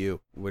one on Wii U,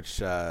 which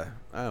I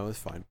don't know, it was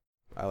fine.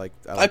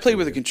 I played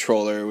with a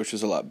controller, which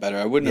was a lot better.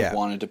 I wouldn't have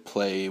wanted to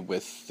play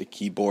with the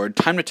keyboard.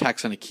 Time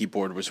attacks on a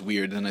keyboard was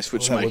weird, and then I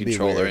switched to my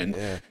controller,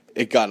 and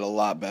it got a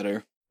lot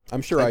better.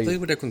 I'm sure I played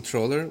with a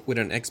controller, with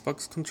an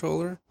Xbox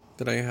controller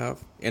that I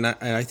have, and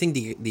I think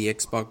the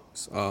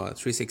Xbox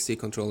 360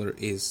 controller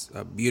is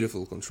a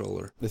beautiful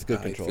controller. It's a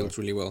good controller. It feels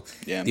really well.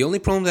 Yeah. The only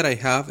problem that I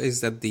have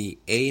is that the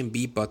A and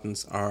B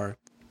buttons are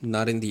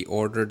not in the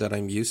order that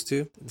I'm used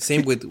to.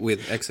 Same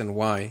with X and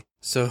Y.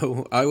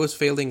 So I was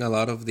failing a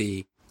lot of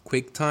the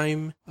quick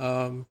time.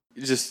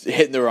 Just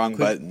hitting the wrong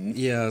button.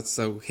 Yeah,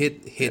 so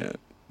hit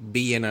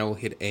B and I will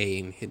hit A,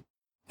 and hit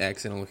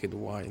X and I will hit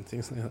Y and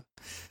things like that.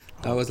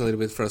 That was a little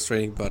bit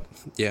frustrating, but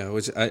yeah,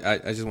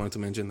 I just wanted to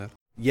mention that.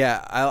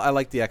 Yeah, I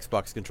like the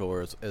Xbox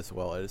controller as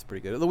well. It is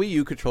pretty good. The Wii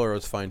U controller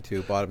was fine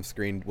too. Bottom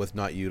screen was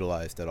not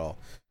utilized at all.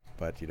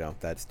 But,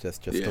 that's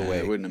just the way.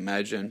 I wouldn't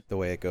imagine. The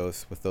way it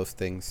goes with those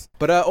things.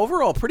 But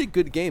overall, pretty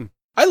good game.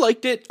 I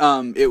liked it.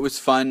 It was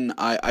fun.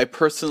 I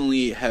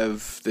personally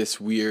have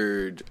this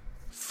weird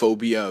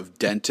phobia of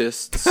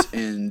dentists,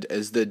 and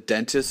as the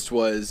dentist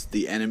was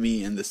the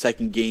enemy in the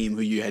second game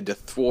who you had to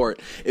thwart,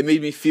 it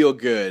made me feel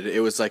good. It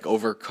was like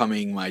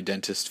overcoming my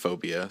dentist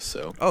phobia.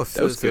 So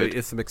that was good.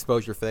 It's some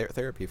exposure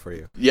therapy for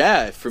you.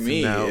 Yeah, for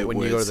me. Now, when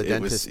you go to the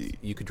dentist,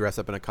 you could dress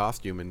up in a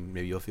costume, and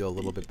maybe you'll feel a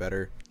little bit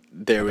better.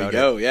 There we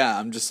go. Yeah,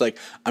 I'm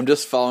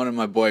just following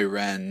my boy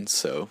Ren.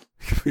 So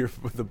your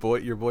boy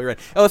Ren.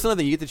 Oh, that's another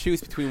thing. You get to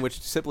choose between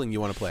which sibling you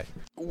want to play.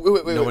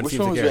 Wait. Which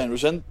one was Ren?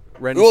 Was Ren?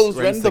 Ren's was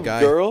Ren the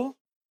guy. Girl?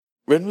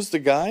 Ren was the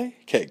guy?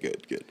 Okay,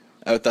 good.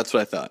 That's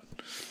what I thought.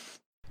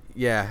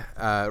 Yeah,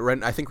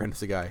 Ren. I think Ren's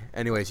the guy.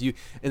 Anyways, you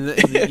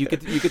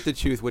get to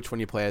choose which one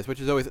you play as,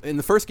 which is always in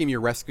the first game you're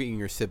rescuing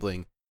your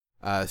sibling.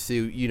 So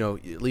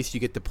at least you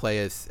get to play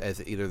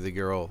as either the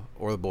girl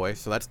or the boy.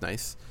 So that's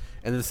nice.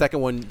 And then the second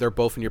one, they're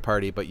both in your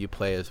party, but you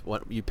play as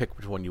one. You pick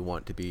which one you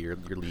want to be your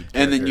lead character.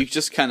 And then you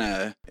just kind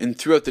of, and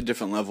throughout the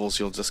different levels,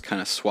 you'll just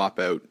kind of swap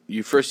out.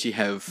 You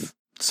have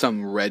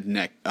some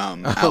redneck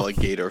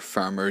alligator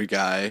farmer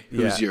guy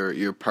who's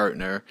your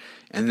partner,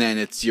 and then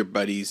it's your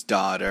buddy's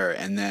daughter,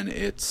 and then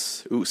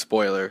it's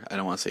spoiler. I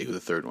don't want to say who the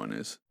third one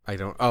is. I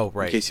don't. Oh,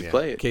 right. In case you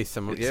play it. In case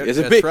someone.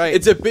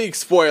 It's a big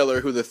spoiler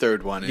who the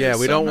third one is. Yeah,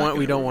 we don't want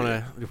to ruin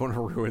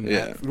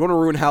that. We want to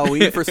ruin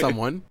Halloween for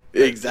someone.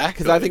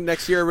 Exactly. Because I think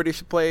next year everybody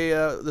should play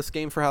this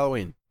game for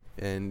Halloween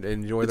and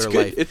enjoy their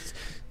life.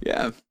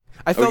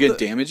 Are we gonna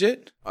damage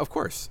it? Of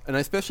course, and I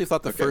especially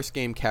thought the first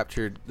game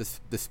captured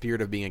the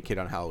spirit of being a kid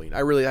on Halloween. I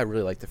really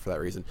liked it for that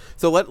reason.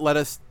 So let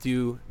us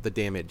do the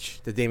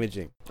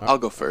damaging. I'll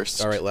go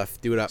first. All right,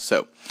 Left, do it up.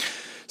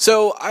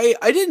 So I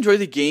did enjoy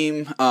the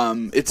game.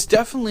 It's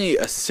definitely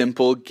a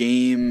simple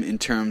game in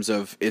terms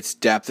of its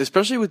depth,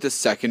 especially with the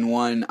second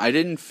one.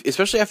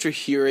 Especially after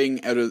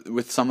hearing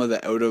with some of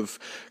the out of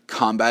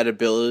combat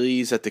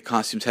abilities that the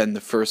costumes had in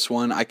the first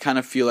one. I kind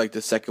of feel like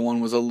the second one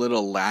was a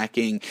little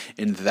lacking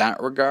in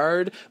that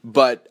regard.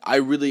 But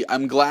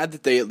I'm glad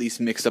that they at least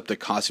mixed up the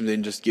costumes. They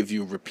didn't just give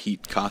you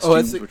repeat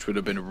costumes, which would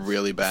have been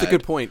really bad. That's a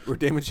good point. We're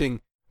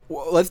damaging.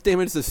 Well, let's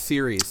damage the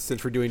series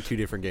since we're doing two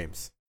different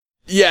games.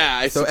 Yeah,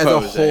 I suppose.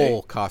 As a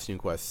whole, Costume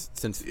Quest,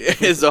 since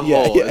as a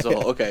whole,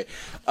 okay.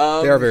 They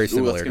are very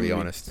similar, to be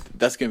honest.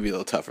 That's going to be a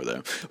little tougher,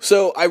 though.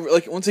 So,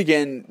 once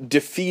again,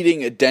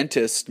 defeating a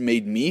dentist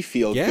made me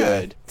feel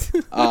good.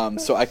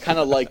 So I kind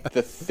of like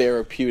the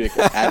therapeutic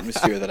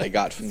atmosphere that I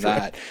got from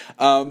that.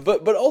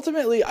 But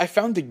ultimately, I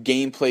found the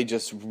gameplay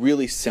just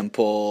really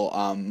simple.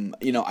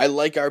 I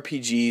like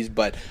RPGs,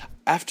 but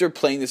after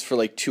playing this for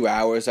like 2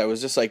 hours, I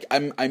was just like,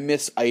 I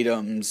miss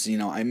items.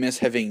 I miss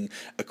having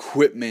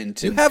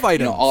equipment. You have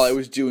items. All I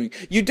was doing.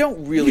 You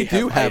don't really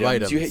have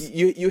items.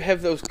 You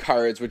have those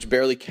cards which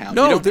barely count.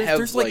 No, you don't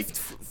there's like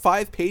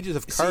 5 pages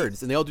of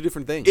cards, and they all do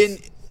different things.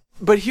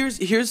 But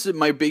here's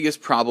my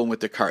biggest problem with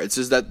the cards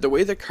is that the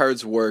way the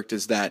cards worked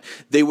is that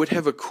they would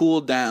have a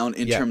cooldown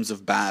in terms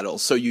of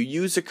battles. So you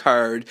use a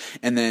card,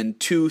 and then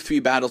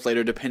 2-3 battles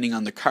later, depending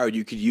on the card,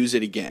 you could use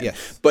it again.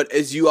 Yes. But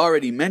as you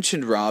already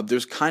mentioned, Rob,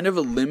 there's kind of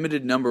a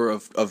limited number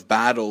of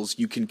battles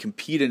you can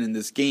compete in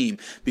this game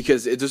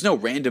because there's no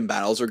random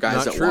battles or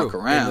guys that walk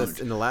around.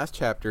 In the last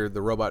chapter,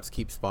 the robots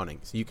keep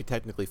spawning, so you could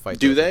technically fight.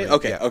 Do they? Right?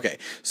 Okay, okay.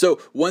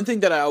 So one thing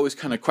that I always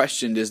kind of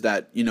questioned is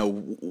that,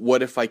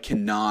 what if I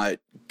cannot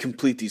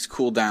complete these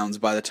cooldowns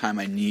by the time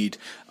I need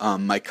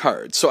my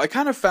cards? So I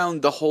kind of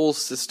found the whole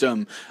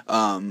system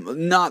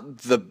not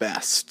the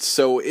best.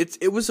 So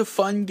it was a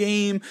fun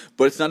game,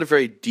 but it's not a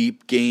very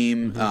deep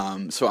game.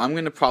 So I'm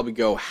going to probably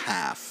go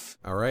half.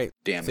 All right.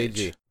 Damage.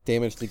 CG.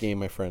 Damage the game,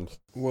 my friend.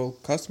 Well,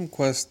 Custom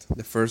Quest,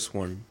 the first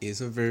one, is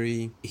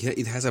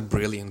it has a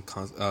brilliant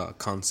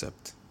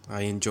concept.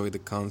 I enjoy the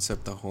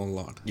concept a whole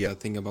lot. Yeah. The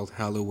thing about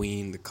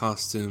Halloween, the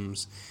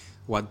costumes,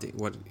 what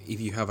if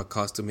you have a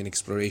costume in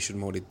exploration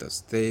mode, it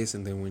does this,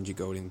 and then when you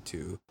go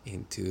into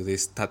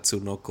this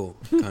Tatsunoko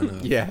kind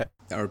of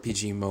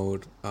RPG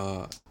mode,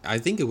 I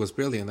think it was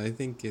brilliant. I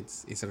think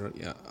it's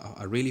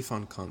a really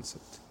fun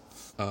concept.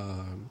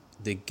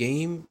 The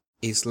game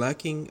is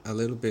lacking a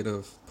little bit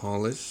of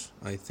polish,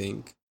 I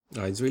think.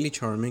 It's really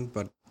charming,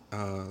 but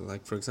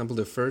like for example,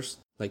 the first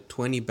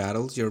 20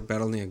 battles, you're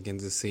battling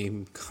against the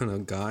same kind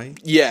of guy.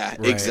 Yeah,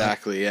 right.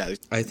 Exactly. Yeah.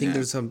 I think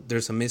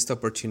there's a missed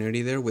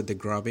opportunity there with the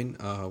grubbing,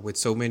 with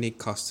so many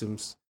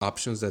costumes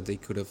options that they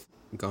could have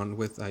gone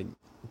with.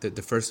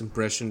 The first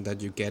impression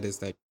that you get is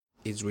that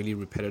it's really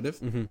repetitive.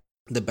 Mm-hmm.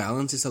 The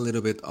balance is a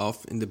little bit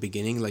off in the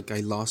beginning. Like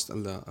I lost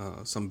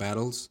some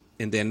battles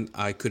and then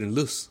I couldn't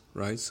lose,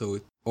 right?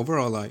 So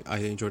overall, I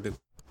enjoyed it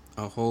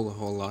a whole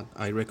lot.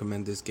 I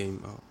recommend this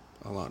game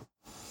a lot.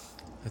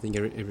 I think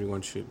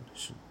everyone should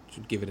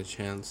give it a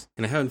chance.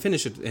 And I haven't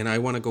finished it, and I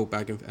want to go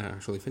back and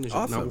actually finish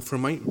it. Now,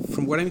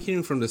 from what I'm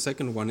hearing from the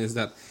second one is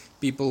that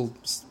people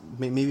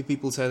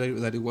said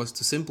that it was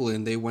too simple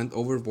and they went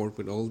overboard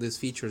with all these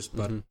features.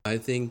 But I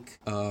think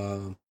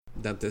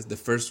that the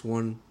first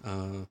one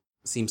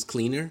seems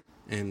cleaner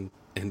and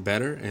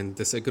better, and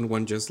the second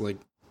one just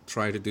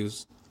tried to do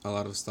a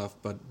lot of stuff,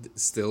 but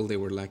still they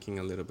were lacking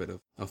a little bit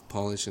of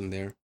polish in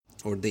there,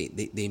 or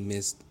they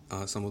missed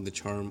some of the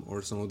charm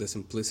or some of the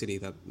simplicity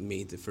that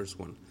made the first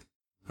one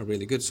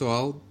really good.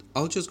 So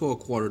I'll just go a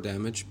quarter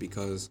damage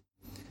because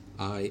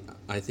I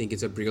think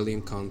it's a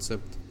brilliant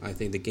concept. I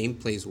think the game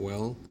plays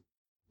well,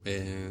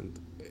 and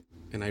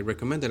I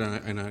recommend it,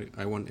 and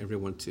I want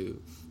everyone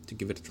to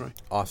give it a try.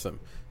 Awesome.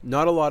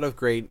 Not a lot of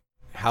great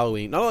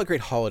Halloween, not a lot of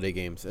great holiday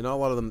games, and not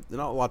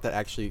a lot that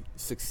actually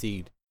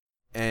succeed.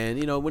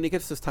 And when it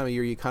gets this time of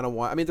year, you kind of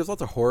want. I mean, there's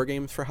lots of horror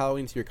games for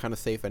Halloween, so you're kind of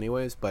safe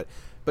anyways. But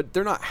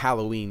they're not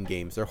Halloween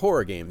games; they're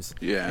horror games.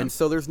 Yeah. And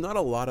so there's not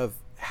a lot of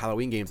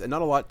Halloween games, and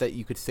not a lot that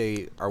you could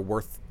say are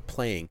worth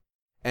playing.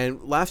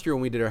 And last year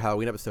when we did our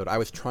Halloween episode, I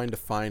was trying to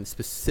find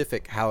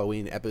specific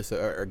Halloween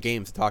episode or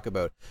games to talk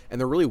about, and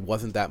there really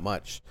wasn't that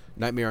much.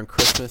 Nightmare on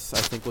Christmas,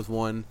 I think, was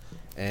one,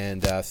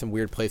 and some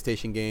weird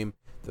PlayStation game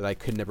that I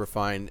could never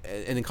find,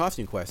 and in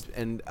Costume Quest.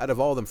 And out of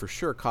all of them, for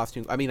sure,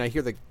 I mean, I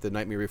hear the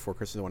Nightmare Before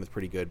Christmas one is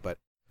pretty good, but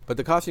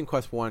the Costume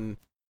Quest one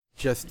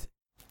just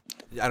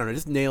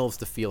nails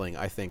the feeling,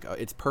 I think.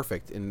 It's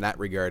perfect in that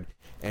regard.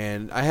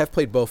 And I have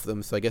played both of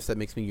them, so I guess that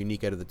makes me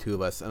unique out of the two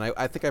of us. And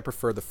I think I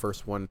prefer the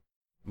first one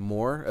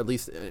more, at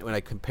least when I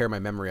compare my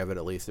memory of it,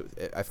 at least.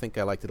 I think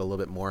I liked it a little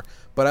bit more.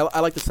 But I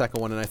like the second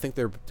one, and I think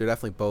they're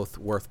definitely both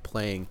worth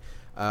playing.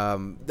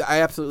 I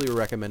absolutely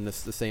recommend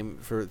this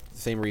for the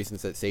same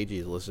reasons that Seiji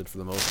is listed for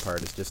the most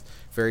part. It's just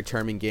a very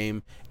charming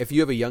game. If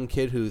you have a young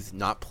kid who's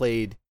not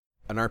played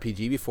an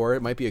RPG before,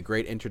 it might be a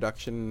great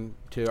introduction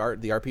to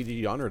the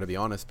RPG genre, to be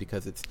honest,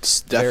 because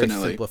it's very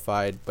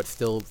simplified but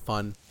still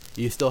fun.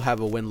 You still have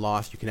a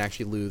win-loss. You can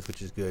actually lose,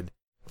 which is good.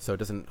 So it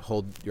doesn't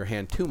hold your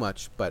hand too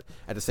much, but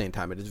at the same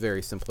time, it is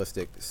very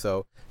simplistic.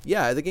 So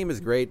yeah, the game is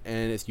great,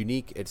 and it's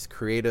unique. It's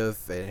creative.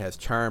 It has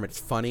charm. It's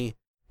funny.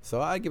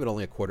 So I give it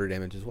only a quarter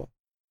damage as well,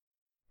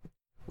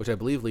 which I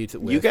believe leads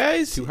it with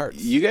 2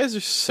 hearts. You guys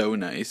are so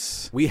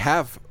nice. We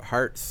have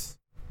hearts.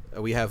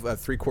 We have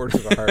 3/4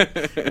 of a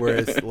heart,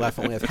 whereas Left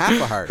only has half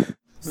a heart.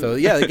 So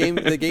yeah,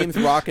 the game's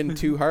rocking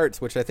 2 hearts,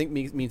 which I think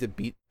means it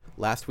beat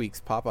last week's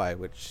Popeye.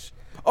 Which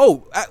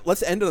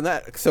let's end on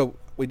that. So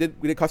we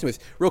did costumes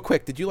real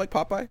quick. Did you like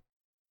Popeye?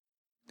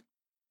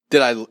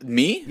 Did I?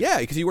 Me? Yeah,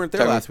 because you weren't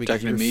there last week.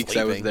 Talking to me because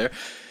I was there.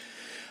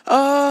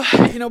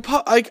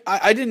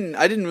 I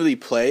didn't really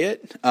play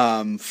it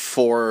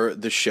for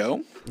the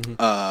show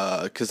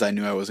because I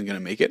knew I wasn't going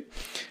to make it.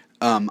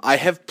 I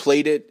have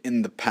played it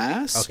in the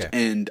past, Okay.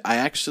 and I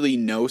actually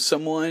know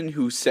someone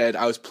who said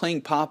I was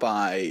playing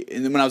Popeye,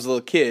 and then when I was a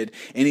little kid,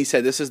 and he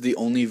said this is the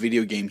only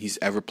video game he's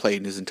ever played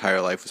in his entire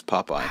life was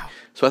Popeye. Wow.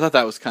 So I thought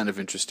that was kind of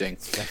interesting.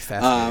 That's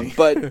fascinating.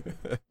 But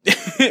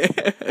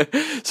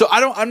so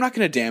I'm not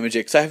going to damage it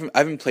because I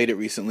haven't played it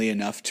recently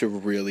enough to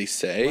really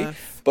say. Well,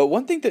 but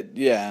one thing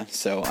that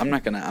so I'm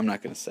not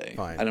gonna say.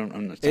 Fine.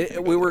 I'm not.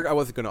 I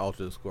wasn't going to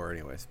alter the score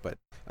anyways, but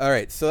all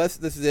right. So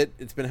this is it.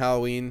 It's been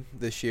Halloween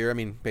this year. I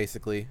mean,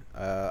 basically,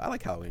 I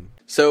like Halloween.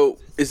 So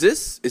is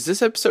this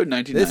episode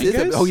 99? This is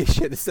guys? oh yeah,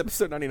 shit. This is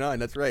episode 99.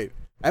 That's right.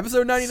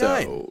 Episode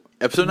 99. So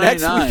episode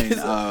Next 99. week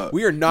is,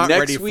 we are not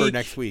ready for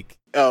next week.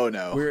 Oh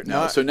no, We're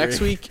no. not So next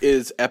ready. week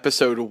is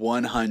episode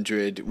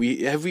 100.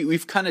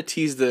 We've kind of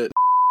teased the.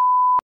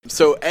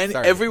 So and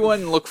Sorry.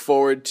 everyone look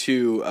forward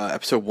to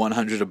episode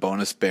 100 of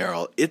Bonus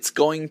Barrel. It's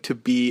going to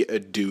be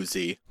a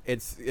doozy.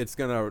 It's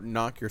gonna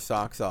knock your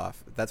socks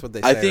off. That's what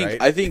they I say, think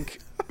right? I think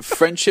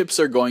friendships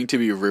are going to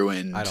be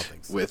ruined. I don't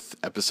think so. With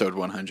episode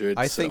 100.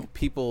 I so. think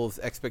people's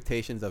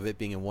expectations of it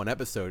being in one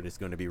episode is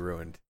going to be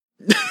ruined.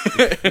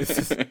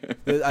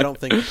 I don't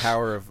think the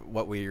power of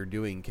what we are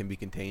doing can be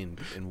contained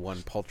in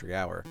one paltry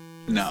hour.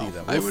 No, See,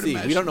 though. I We'll would see.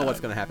 imagine We don't know not. what's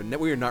going to happen.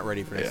 We are not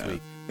ready for next Yeah.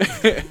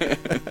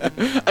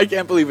 week. I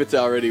can't believe it's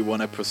already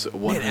one episode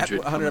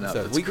 100. 100 coming up.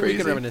 episodes. That's We crazy.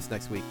 can reminisce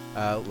next week.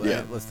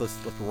 Yeah. Let's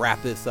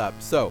wrap this up.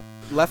 So,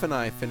 Lef and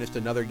I finished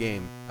another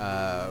game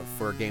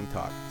for Game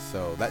Talk.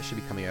 So that should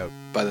be coming out.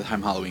 By the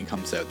time Halloween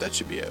comes out, that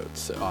should be out.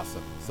 So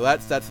Awesome. So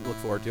that's to look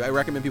forward to. I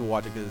recommend people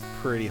watch it because it's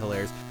pretty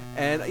hilarious.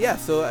 And yeah,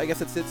 so I guess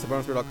that's it.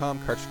 SubonusBear.com,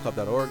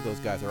 cartridgeclub.org. Those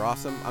guys are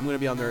awesome. I'm going to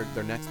be on their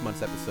next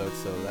month's episode,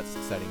 so that's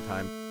an exciting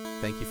time.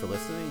 Thank you for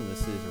listening.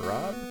 This is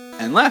Rob.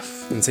 and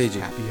Left. And Seiji.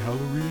 Happy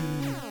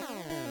Halloween.